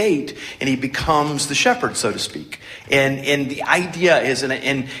of the gate and he becomes the shepherd, so to speak. And the idea is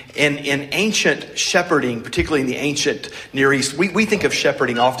in ancient shepherding, particularly in the ancient Near East, we think of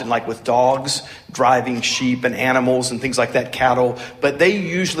shepherding often like with dogs, driving sheep and animals and things like that, cattle, but they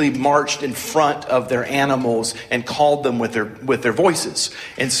usually marched in front of their animals and called them with their voices.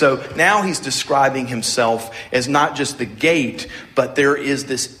 And so now he's describing himself as not just the gate, but there is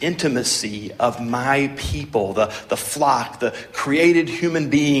this intimacy of my people, the flock, the created human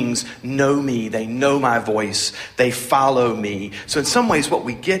beings know me, they know my voice, they follow me. So in some ways what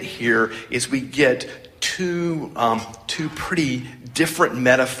we get here is we get two pretty different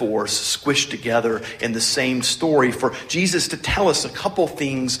metaphors squished together in the same story for Jesus to tell us a couple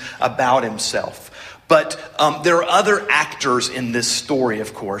things about himself. But there are other actors in this story,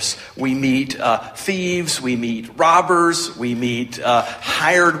 of course. We meet thieves, we meet robbers, we meet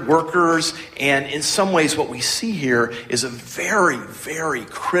hired workers. And in some ways, what we see here is a very, very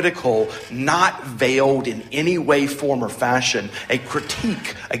critical, not veiled in any way, form, or fashion, a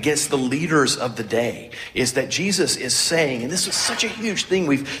critique against the leaders of the day. Is that Jesus is saying, and this is such a huge thing,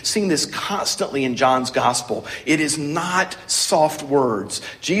 we've seen this constantly in John's gospel. It is not soft words.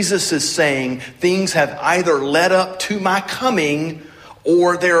 Jesus is saying things have either led up to my coming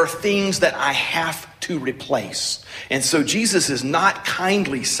or there are things that I have to replace. And so Jesus is not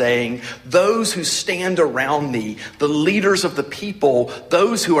kindly saying those who stand around me, the leaders of the people,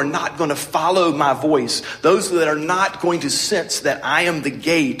 those who are not going to follow my voice, those that are not going to sense that I am the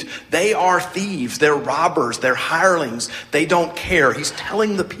gate, they are thieves, they're robbers, they're hirelings, they don't care. He's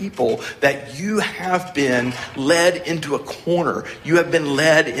telling the people that you have been led into a corner. You have been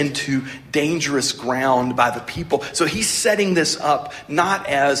led into dangerous ground by the people. So he's setting this up not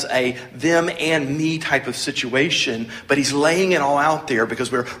as a them and me type of situation, but he's laying it all out there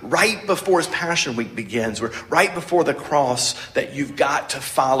because we're right before his Passion Week begins. We're right before the cross that you've got to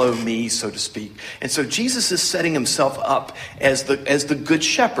follow me, so to speak. And so Jesus is setting himself up as the good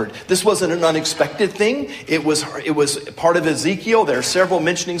shepherd. This wasn't an unexpected thing. It was part of Ezekiel. There are several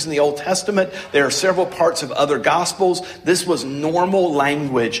mentionings in the Old Testament. There are several parts of other gospels. This was normal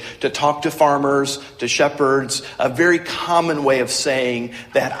language to talk to farmers, to shepherds, a very common way of saying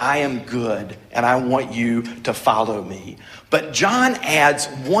that I am good and I want you to follow me. But John adds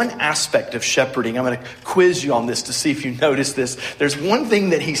one aspect of shepherding. I'm going to quiz you on this to see if you notice this. There's one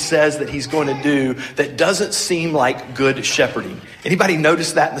thing that he says that he's going to do that doesn't seem like good shepherding. Anybody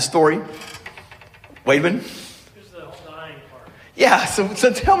notice that in the story? Wademan? There's the dying part. Yeah,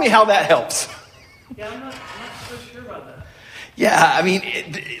 so tell me how that helps. Yeah, I'm not so sure about that. Yeah, I mean,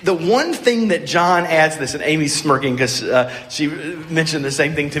 the one thing that John adds this, and Amy's smirking because she mentioned the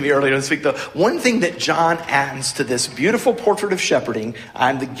same thing to me earlier this week. The one thing that John adds to this beautiful portrait of shepherding,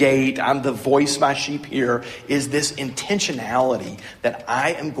 I'm the gate, I'm the voice my sheep hear, is this intentionality that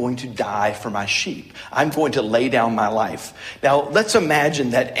I am going to die for my sheep. I'm going to lay down my life. Now, let's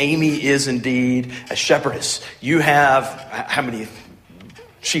imagine that Amy is indeed a shepherdess. You have, how many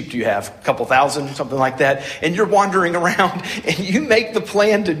sheep do you have? A couple thousand, something like that. And you're wandering around and you make the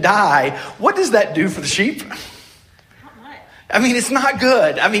plan to die. What does that do for the sheep? Not much. I mean, it's not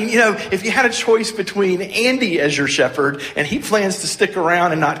good. I mean, if you had a choice between Andy as your shepherd and he plans to stick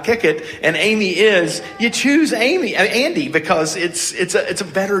around and not kick it, and Amy is, you choose Andy because it's a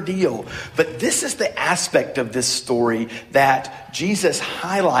better deal. But this is the aspect of this story that Jesus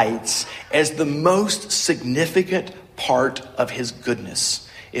highlights as the most significant part of his goodness,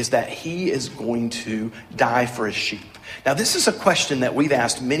 is that he is going to die for his sheep. Now, this is a question that we've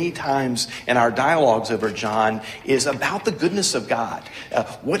asked many times in our dialogues over John, is about the goodness of God.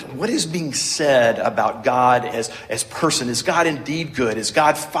 What is being said about God as person? Is God indeed good? Is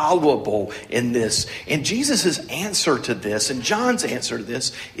God followable in this? And Jesus' answer to this, and John's answer to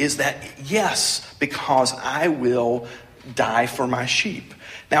this, is that yes, because I will die for my sheep.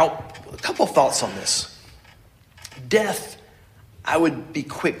 Now, a couple thoughts on this. Death, I would be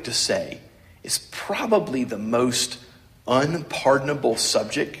quick to say, is probably the most unpardonable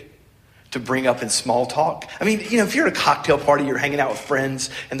subject to bring up in small talk? I mean, if you're at a cocktail party, you're hanging out with friends,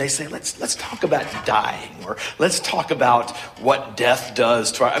 and they say, let's talk about dying, or let's talk about what death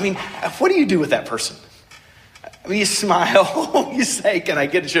does to our... I mean, what do you do with that person? I mean, you smile, you say, can I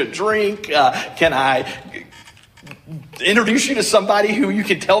get you a drink? Can I introduce you to somebody who you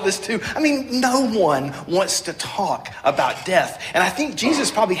can tell this to? I mean, no one wants to talk about death. And I think Jesus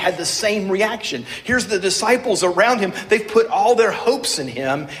probably had the same reaction. Here's the disciples around him. They've put all their hopes in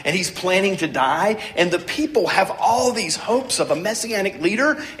him, and he's planning to die. And the people have all these hopes of a messianic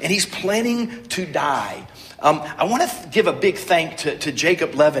leader, and he's planning to die. I want to give a big thank to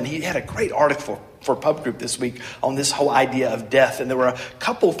Jacob Levin. He had a great article for Pub Group this week on this whole idea of death. And there were a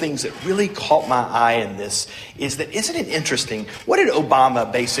couple things that really caught my eye in this. Isn't it interesting? What did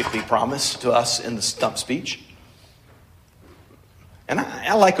Obama basically promise to us in the stump speech? And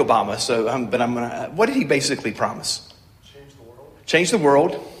I like Obama, what did he basically promise? Change the world. Change the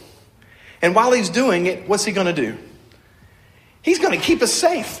world. And while he's doing it, what's he going to do? He's going to keep us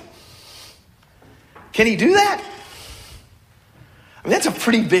safe. Can he do that? I mean, that's a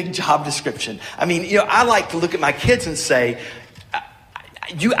pretty big job description. I mean, I like to look at my kids and say,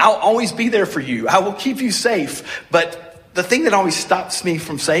 I'll always be there for you. I will keep you safe. But the thing that always stops me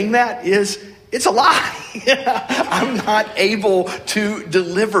from saying that is it's a lie. I'm not able to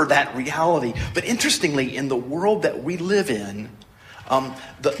deliver that reality. But interestingly, in the world that we live in,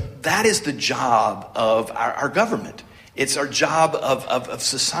 that is the job of our government. It's our job of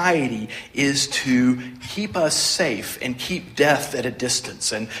society is to keep us safe and keep death at a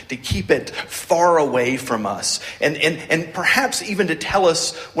distance and to keep it far away from us. And perhaps even to tell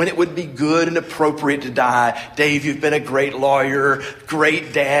us when it would be good and appropriate to die. Dave, you've been a great lawyer,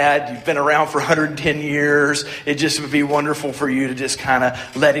 great dad. You've been around for 110 years. It just would be wonderful for you to just kind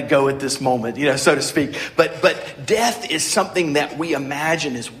of let it go at this moment, so to speak. But death is something that we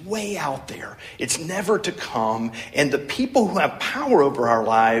imagine is way out there. It's never to come. And the people who have power over our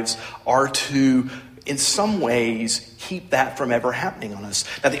lives are to, in some ways, keep that from ever happening on us.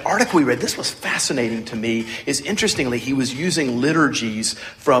 Now, the article we read, this was fascinating to me, is interestingly, he was using liturgies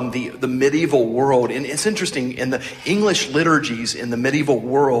from the medieval world. And it's interesting, in the English liturgies in the medieval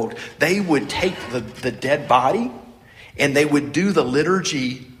world, they would take the dead body and they would do the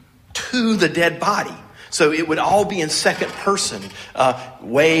liturgy to the dead body. So it would all be in second person.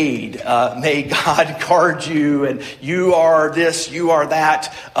 Wade, may God guard you, and you are this, you are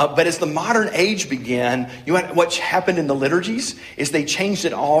that. But as the modern age began, what happened in the liturgies is they changed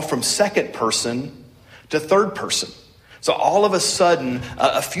it all from second person to third person. So all of a sudden,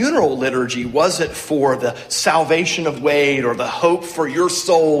 a funeral liturgy wasn't for the salvation of Wade or the hope for your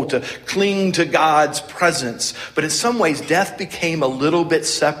soul to cling to God's presence. But in some ways, death became a little bit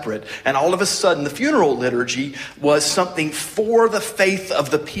separate. And all of a sudden, the funeral liturgy was something for the faith of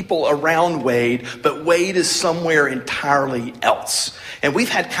the people around Wade, but Wade is somewhere entirely else. And we've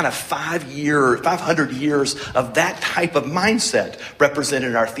had kind of 500 years of that type of mindset represented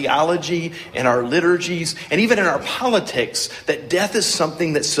in our theology, in our liturgies, and even in our politics, that death is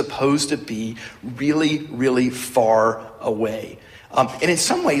something that's supposed to be really, really far away. And in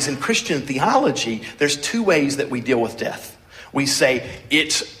some ways, in Christian theology, there's two ways that we deal with death. We say,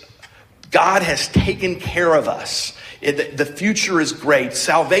 God has taken care of us. The future is great.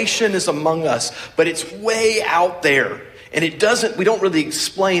 Salvation is among us, but it's way out there. And we don't really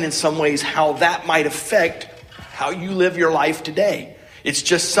explain in some ways how that might affect how you live your life today. It's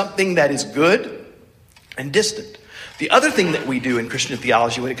just something that is good and distant. The other thing that we do in Christian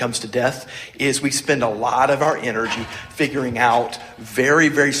theology when it comes to death is we spend a lot of our energy figuring out very,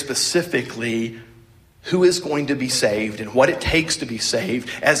 very specifically who is going to be saved and what it takes to be saved,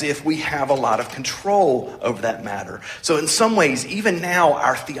 as if we have a lot of control over that matter. So in some ways, even now,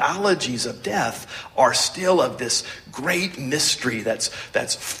 our theologies of death are still of this great mystery that's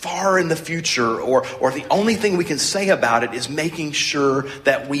far in the future, or the only thing we can say about it is making sure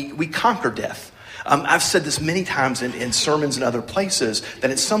that we conquer death. I've said this many times in sermons and other places, that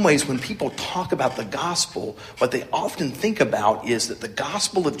in some ways when people talk about the gospel, what they often think about is that the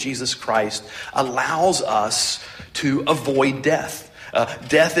gospel of Jesus Christ allows us to avoid death.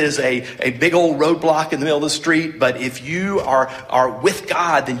 Death is a big old roadblock in the middle of the street, but if you are with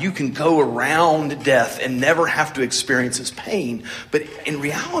God, then you can go around death and never have to experience its pain. But in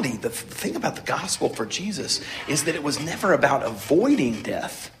reality, the thing about the gospel for Jesus is that it was never about avoiding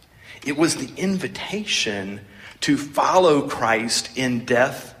death. It was the invitation to follow Christ in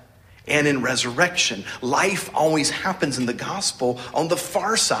death and in resurrection. Life always happens in the gospel on the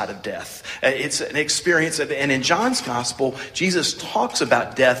far side of death. It's an experience and in John's gospel, Jesus talks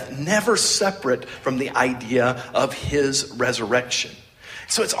about death never separate from the idea of his resurrection.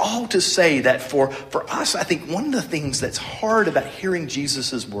 So it's all to say that for us, I think one of the things that's hard about hearing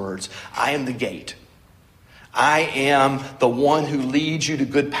Jesus' words, I am the gate. I am the one who leads you to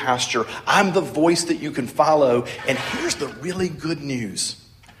good pasture. I'm the voice that you can follow. And here's the really good news.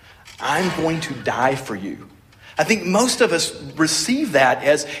 I'm going to die for you. I think most of us receive that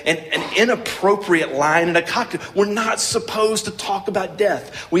as an inappropriate line in a cocktail. We're not supposed to talk about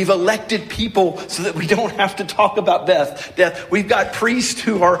death. We've elected people so that we don't have to talk about death. We've got priests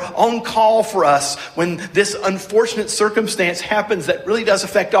who are on call for us when this unfortunate circumstance happens that really does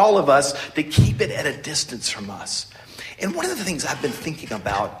affect all of us, to keep it at a distance from us. And one of the things I've been thinking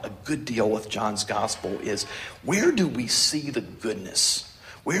about a good deal with John's gospel is, where do we see the goodness?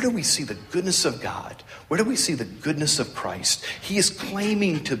 Where do we see the goodness of God? Where do we see the goodness of Christ? He is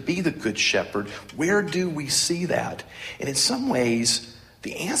claiming to be the good shepherd. Where do we see that? And in some ways,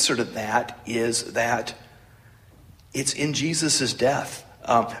 the answer to that is that it's in Jesus' death.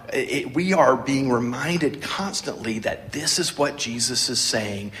 We are being reminded constantly that this is what Jesus is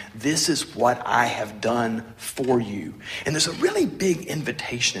saying. This is what I have done for you. And there's a really big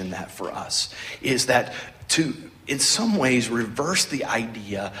invitation in that for us, is that to, in some ways, reverse the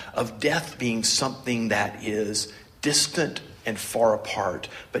idea of death being something that is distant and far apart,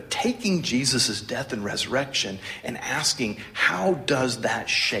 but taking Jesus' death and resurrection and asking, how does that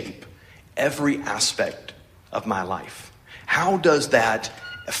shape every aspect of my life? How does that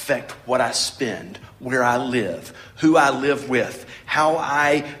affect what I spend, where I live, who I live with,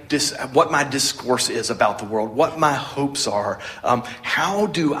 what my discourse is about the world, what my hopes are? How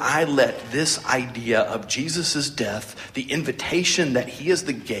do I let this idea of Jesus' death, the invitation that he is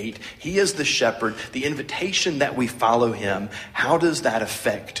the gate, he is the shepherd, the invitation that we follow him, how does that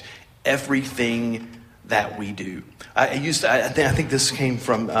affect everything that we do? I think this came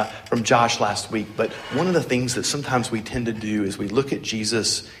from Josh last week, but one of the things that sometimes we tend to do is we look at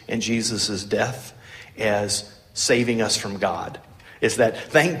Jesus and Jesus' death as saving us from God. Is that,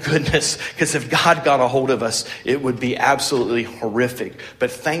 thank goodness, because if God got a hold of us, it would be absolutely horrific.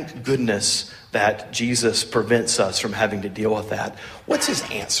 But thank goodness that Jesus prevents us from having to deal with that. What's his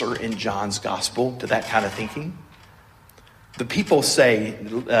answer in John's gospel to that kind of thinking? The people say,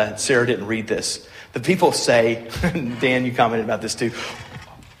 Sarah didn't read this. The people say, Dan, you commented about this too,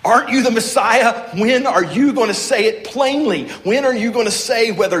 aren't you the Messiah? When are you going to say it plainly? When are you going to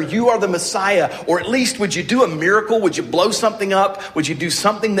say whether you are the Messiah? Or at least, would you do a miracle? Would you blow something up? Would you do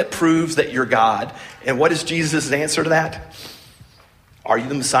something that proves that you're God? And what is Jesus' answer to that? Are you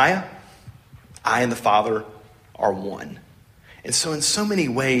the Messiah? I and the Father are one. And so in so many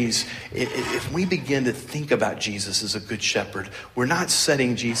ways, if we begin to think about Jesus as a good shepherd, we're not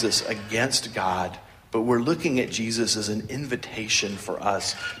setting Jesus against God, but we're looking at Jesus as an invitation for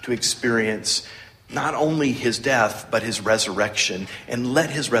us to experience not only his death, but his resurrection, and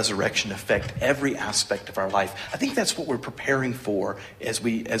let his resurrection affect every aspect of our life. I think that's what we're preparing for as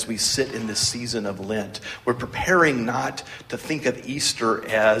we sit in this season of Lent. We're preparing not to think of Easter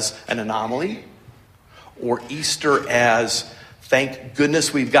as an anomaly, or Easter as, thank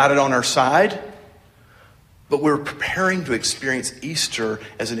goodness we've got it on our side. But we're preparing to experience Easter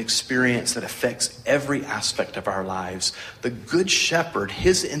as an experience that affects every aspect of our lives. The Good Shepherd,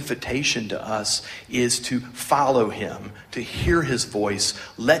 his invitation to us is to follow him, to hear his voice,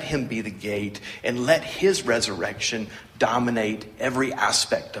 let him be the gate, and let his resurrection dominate every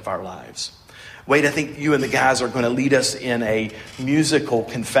aspect of our lives. Wade, I think you and the guys are going to lead us in a musical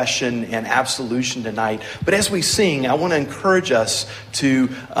confession and absolution tonight. But as we sing, I want to encourage us to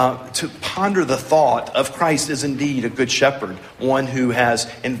ponder the thought of Christ as indeed a good shepherd, one who has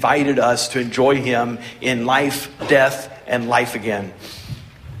invited us to enjoy him in life, death, and life again.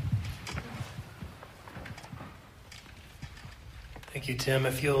 Thank you, Tim.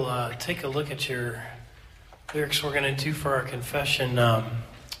 If you'll take a look at your lyrics we're going to do for our confession,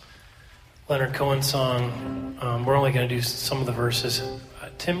 Leonard Cohen song. We're only going to do some of the verses.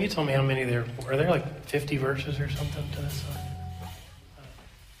 Tim, you told me how many there are. There like 50 verses or something to this song?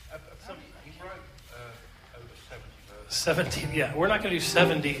 He wrote over 70 verses. 70, yeah. We're not going to do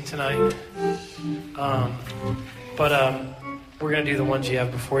 70 tonight. But we're going to do the ones you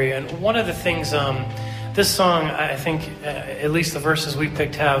have before you. And one of the things, this song, I think, at least the verses we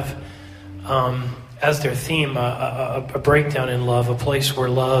picked have as their theme, a breakdown in love, a place where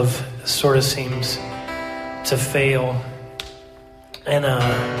love sort of seems to fail. And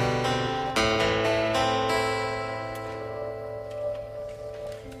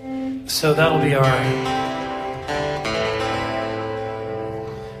so that'll be our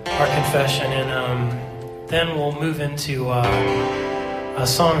confession, and then we'll move into a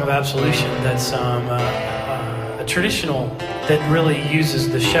song of absolution that's a traditional that really uses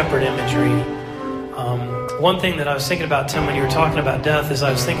the shepherd imagery. One thing that I was thinking about, Tim, when you were talking about death, is I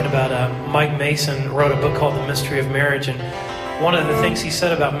was thinking about Mike Mason wrote a book called The Mystery of Marriage, and one of the things he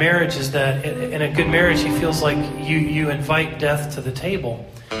said about marriage is that in a good marriage, he feels like you invite death to the table,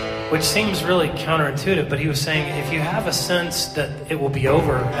 which seems really counterintuitive, but he was saying if you have a sense that it will be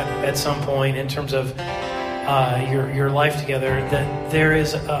over at some point in terms of your life together, that there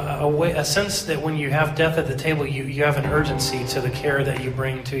is a sense that when you have death at the table, you have an urgency to the care that you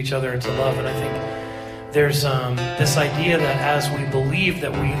bring to each other and to love. And I think there's this idea that as we believe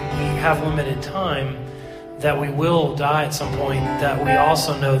that we have limited time, that we will die at some point, that we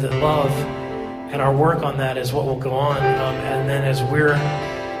also know that love and our work on that is what will go on. And then as we're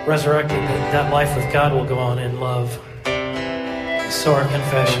resurrected, that life with God will go on in love. So our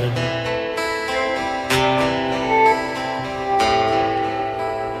confession.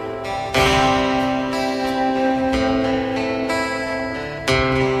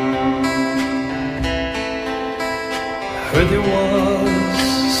 Heard there was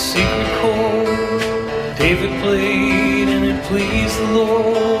a secret chord David played and it pleased the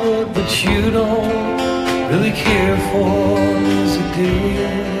Lord, but you don't really care for music, do you?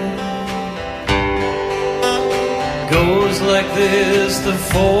 Goes like this: the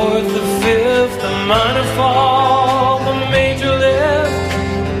fourth, the fifth, the minor fall, the major lift,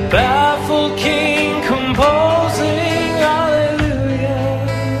 the baffled king composing hallelujah,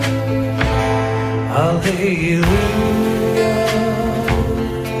 hallelujah.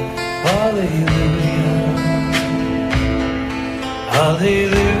 Hallelujah,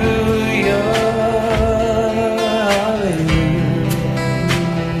 hallelujah.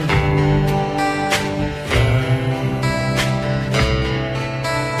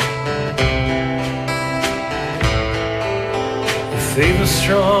 Your faith was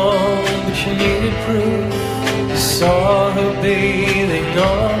strong, but you needed proof. You saw her bathing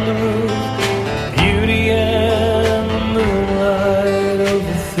on the roof, beauty and the moonlight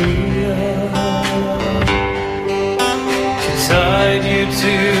overthrew you. Tied you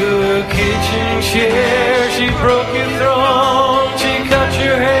to a kitchen chair, she broke your throne, she cut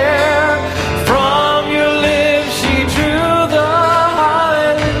your hair, from your lips she drew the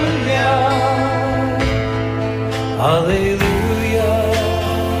hallelujah, hallelujah,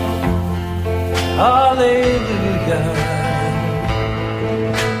 hallelujah,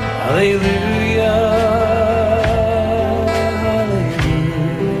 hallelujah.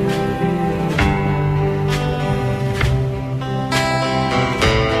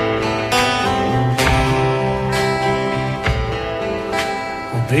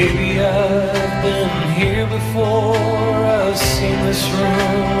 Baby, I've been here before, I've seen this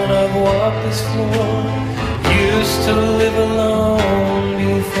room and I've walked this floor. Used to live alone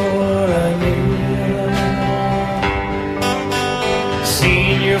before I knew you.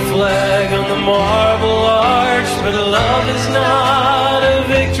 Seen your flag on the marble arch, but love is not a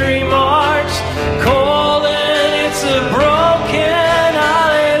victory march. Cold and it's a broken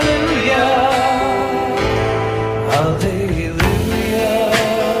hallelujah, hallelujah.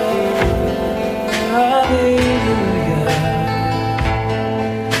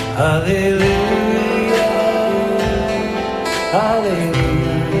 Hallelujah, hallelujah.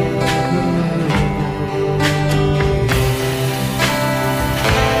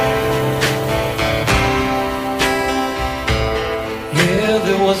 Yeah,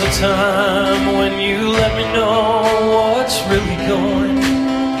 there was a time when you let me know what's really going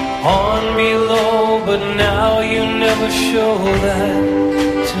on below, but now you never show that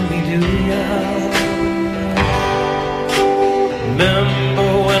to me, do ya? Remember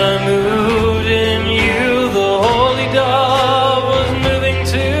when I moved in you, the holy dove was moving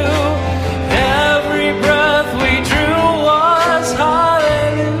too. Every breath we drew was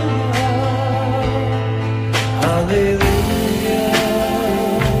hallelujah, hallelujah,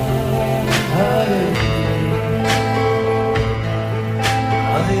 hallelujah,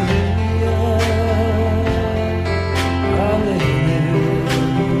 hallelujah,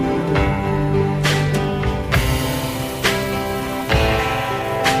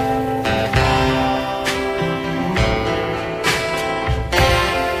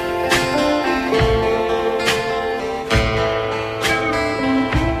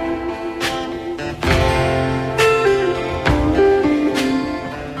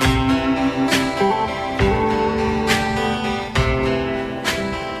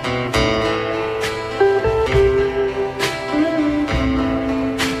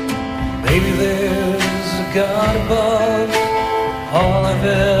 Maybe there's a God above. All I've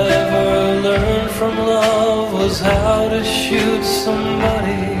ever learned from love was how to shoot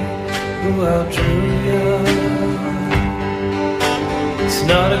somebody who outdrew you. It's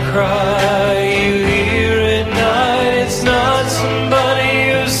not a cry you hear at night. It's not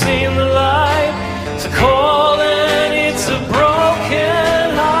somebody who's seen the light. It's a call and it's a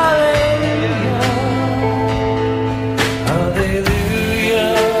broken hallelujah.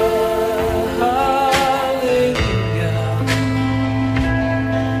 Hallelujah. Hallelujah.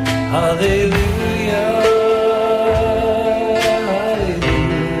 Hallelujah.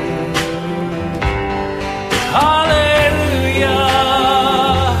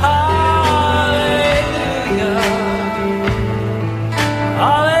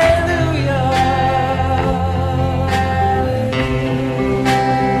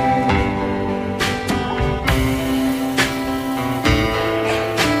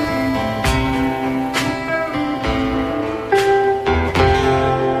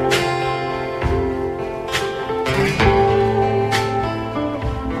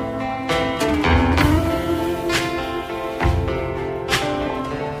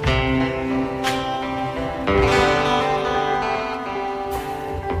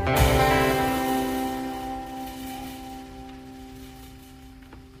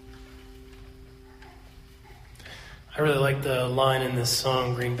 I really like the line in this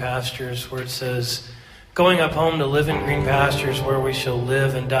song, Green Pastures, where it says, going up home to live in green pastures where we shall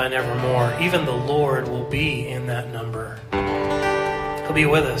live and die nevermore. Even the Lord will be in that number. He'll be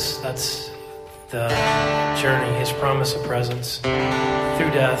with us. That's the journey, his promise of presence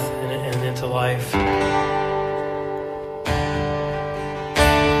through death and into life.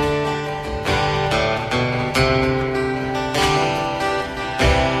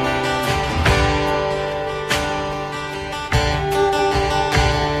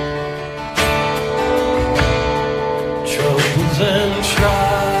 And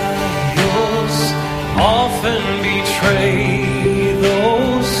trials often betray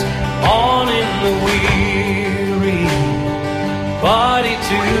those on in the weary body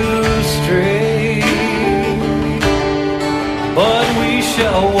to stray, but we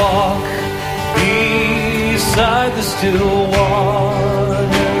shall walk beside the still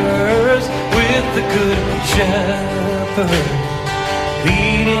waters with the good shepherd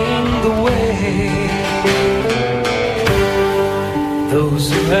leading the way. Those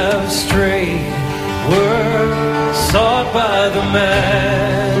who have strayed were sought by the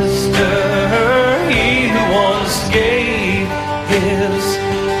Master. He who once gave his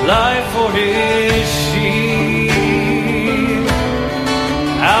life for his sheep.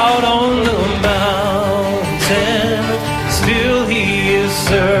 Out on the mountain, still he is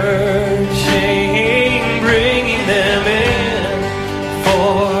searching, bringing them in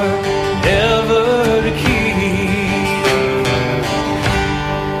forever to keep.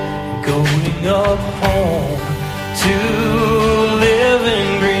 Up home to live in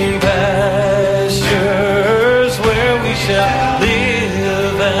green pastures where we shall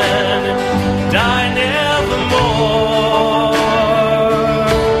live and die nevermore.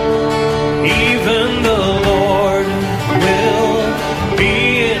 Even the Lord will be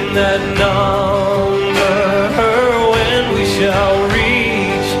in that number when we shall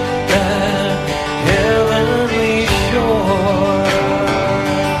reach that heavenly shore.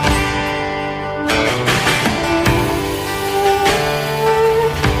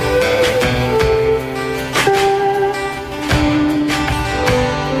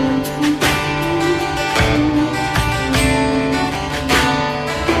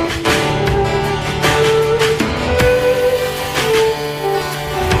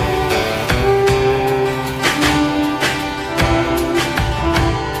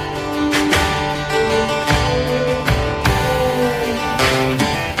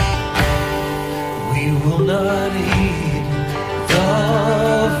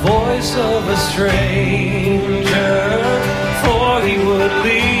 Of a stranger, for he would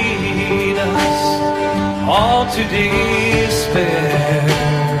lead us all to despair.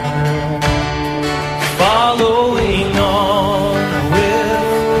 Following on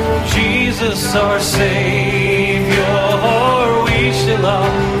with Jesus our Savior, we shall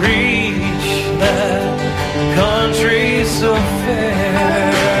all reach that country so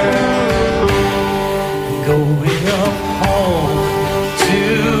fair. Going up home to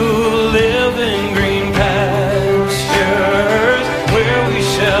live in green pastures where we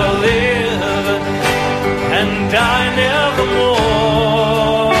shall live and die nevermore.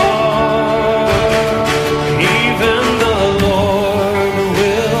 Even the Lord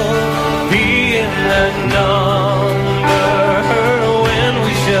will be in that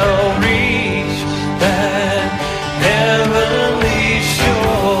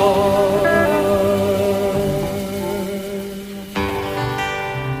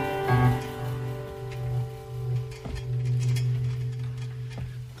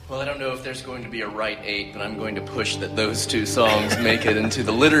Well, I don't know if there's going to be a Rite 8, but I'm going to push that those two songs make it into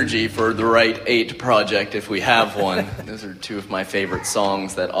the liturgy for the Rite 8 project if we have one. Those are two of my favorite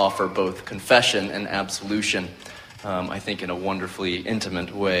songs that offer both confession and absolution, I think in a wonderfully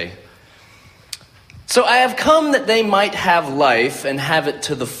intimate way. So I have come that they might have life and have it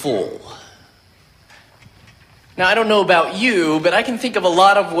to the full. Now, I don't know about you, but I can think of a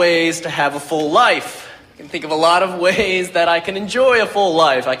lot of ways to have a full life. I can think of a lot of ways that I can enjoy a full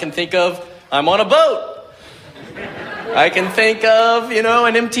life. I can think of, I'm on a boat. I can think of, an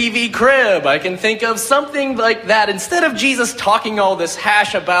MTV crib. I can think of something like that. Instead of Jesus talking all this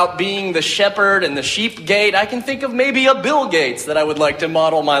hash about being the shepherd and the sheep gate, I can think of maybe a Bill Gates that I would like to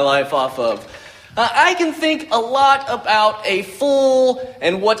model my life off of. I can think a lot about a full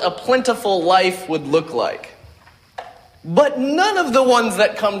and what a plentiful life would look like. But none of the ones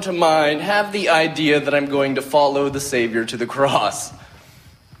that come to mind have the idea that I'm going to follow the Savior to the cross.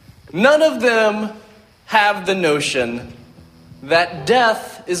 None of them have the notion that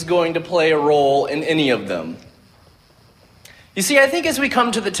death is going to play a role in any of them. You see, I think as we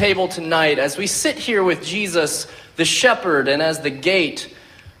come to the table tonight, as we sit here with Jesus, the shepherd, and as the gate,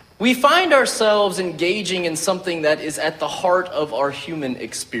 we find ourselves engaging in something that is at the heart of our human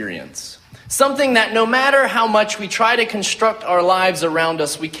experience. Something that no matter how much we try to construct our lives around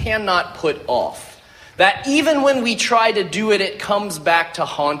us, we cannot put off. That even when we try to do it, it comes back to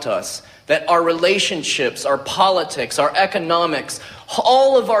haunt us. That our relationships, our politics, our economics,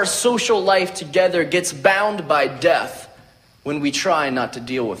 all of our social life together gets bound by death when we try not to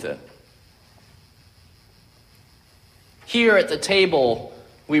deal with it. Here at the table,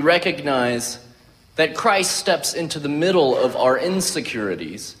 we recognize that Christ steps into the middle of our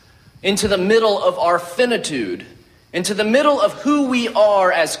insecurities, into the middle of our finitude, into the middle of who we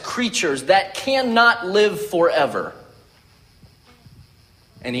are as creatures that cannot live forever.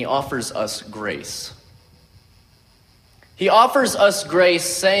 And he offers us grace. He offers us grace,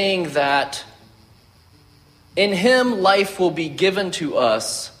 saying that in him life will be given to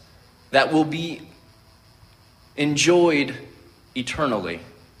us that will be enjoyed eternally.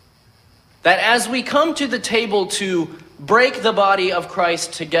 That as we come to the table to break the body of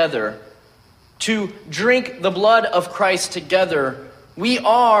Christ together, to drink the blood of Christ together, we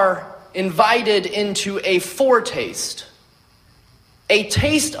are invited into a foretaste, a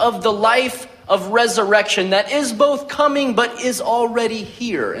taste of the life of resurrection that is both coming but is already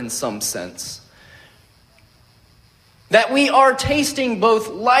here in some sense. That we are tasting both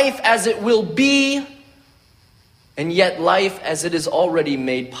life as it will be and yet life as it is already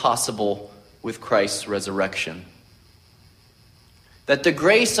made possible with Christ's resurrection. That the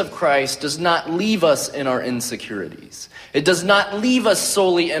grace of Christ does not leave us in our insecurities. It does not leave us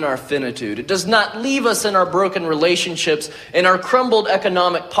solely in our finitude. It does not leave us in our broken relationships, in our crumbled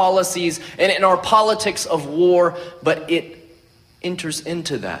economic policies, and in our politics of war, but it enters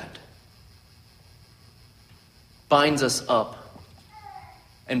into that, binds us up,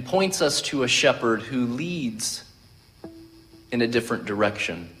 and points us to a shepherd who leads in a different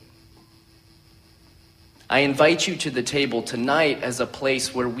direction. I invite you to the table tonight as a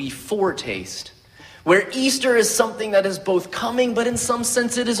place where we foretaste, where Easter is something that is both coming, but in some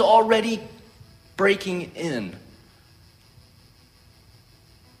sense it is already breaking in.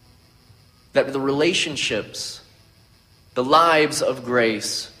 That the relationships, the lives of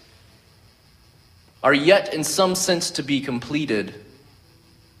grace, are yet in some sense to be completed,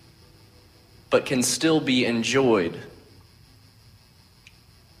 but can still be enjoyed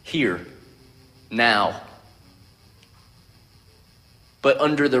here, now. But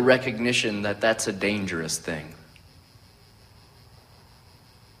under the recognition that that's a dangerous thing.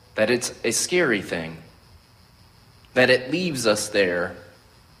 That it's a scary thing. That it leaves us there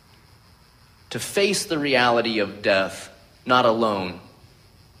to face the reality of death, not alone,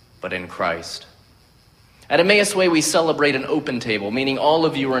 but in Christ. At Emmaus Way, we celebrate an open table, meaning all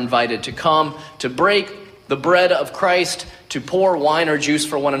of you are invited to come, to break the bread of Christ, to pour wine or juice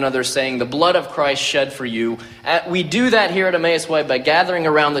for one another, saying, the blood of Christ shed for you. We do that here at Emmaus Way by gathering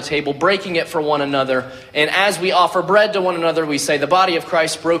around the table, breaking it for one another. And as we offer bread to one another, we say, the body of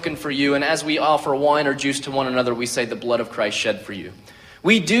Christ broken for you. And as we offer wine or juice to one another, we say, the blood of Christ shed for you.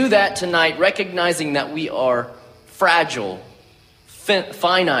 We do that tonight, recognizing that we are fragile,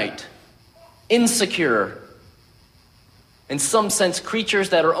 finite, insecure, in some sense, creatures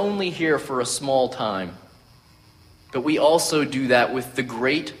that are only here for a small time. But we also do that with the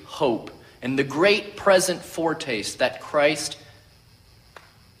great hope and the great present foretaste that Christ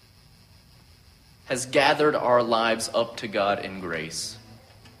has gathered our lives up to God in grace.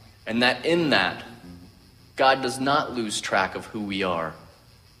 And that in that, God does not lose track of who we are.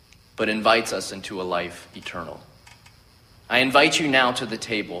 but invites us into a life eternal. I invite you now to the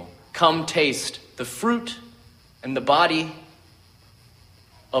table. Come taste the fruit and the body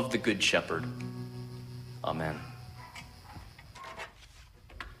of the Good Shepherd. Amen.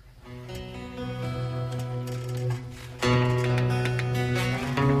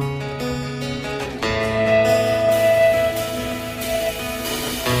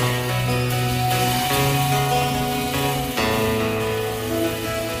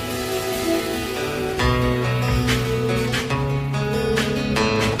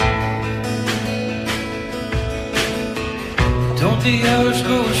 Don't the hours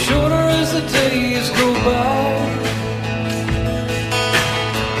grow shorter as the days go by?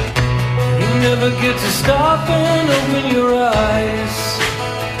 You never get to stop and open your eyes.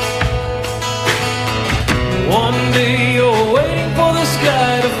 One day you're waiting for the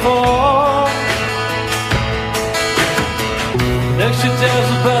sky to fall. Next you're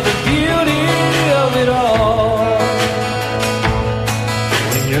dazzled by the beauty of it all.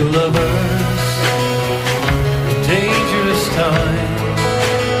 When your lovers, dangerous time.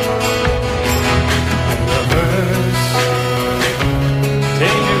 Lovers,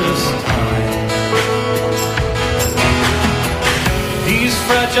 dangerous time. These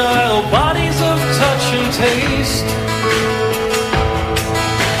fragile bodies of touch and taste,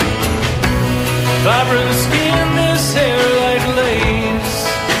 vibrant skin, this hair like lace.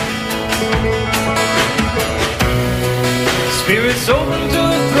 Spirits open to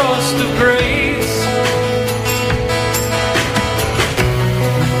the thrust of grace.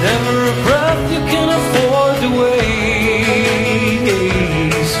 Never a breath you can afford to waste.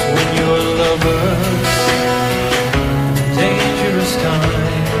 When you're lovers, dangerous time.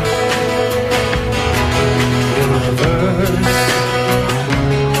 Your lovers,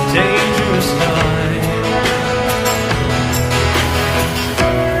 dangerous time.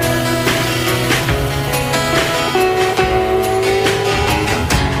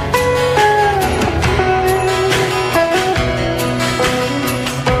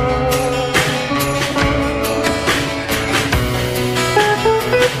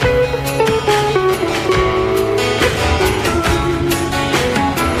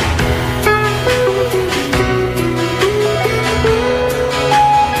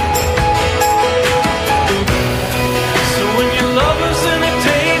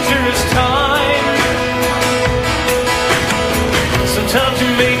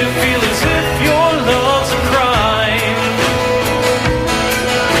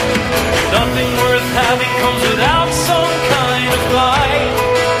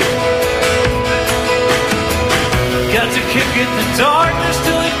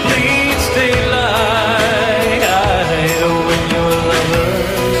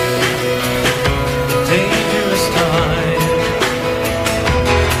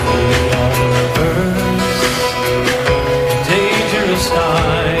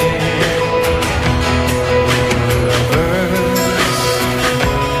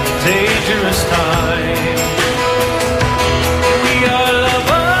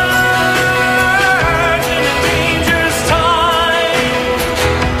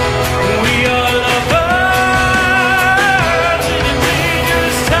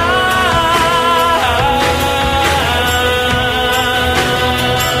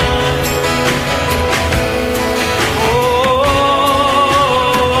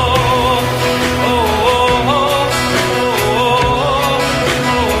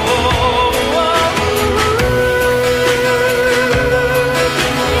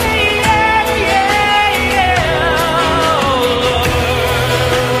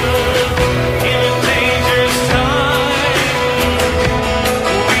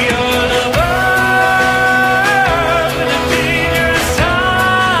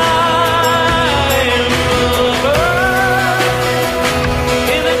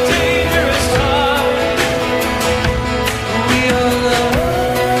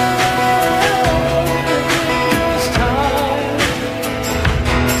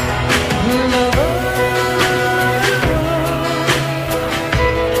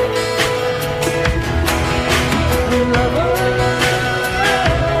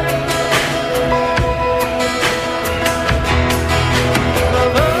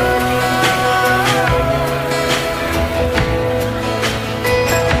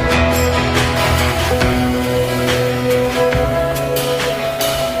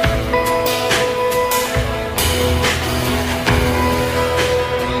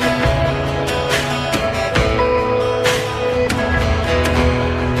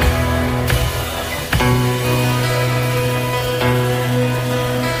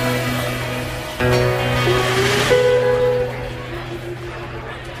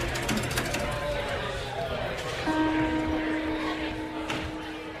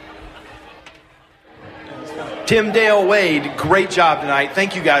 Tim, Dale, Wade, great job tonight.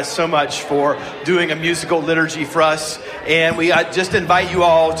 Thank you guys so much for doing a musical liturgy for us. And we just invite you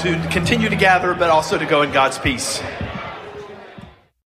all to continue to gather, but also to go in God's peace.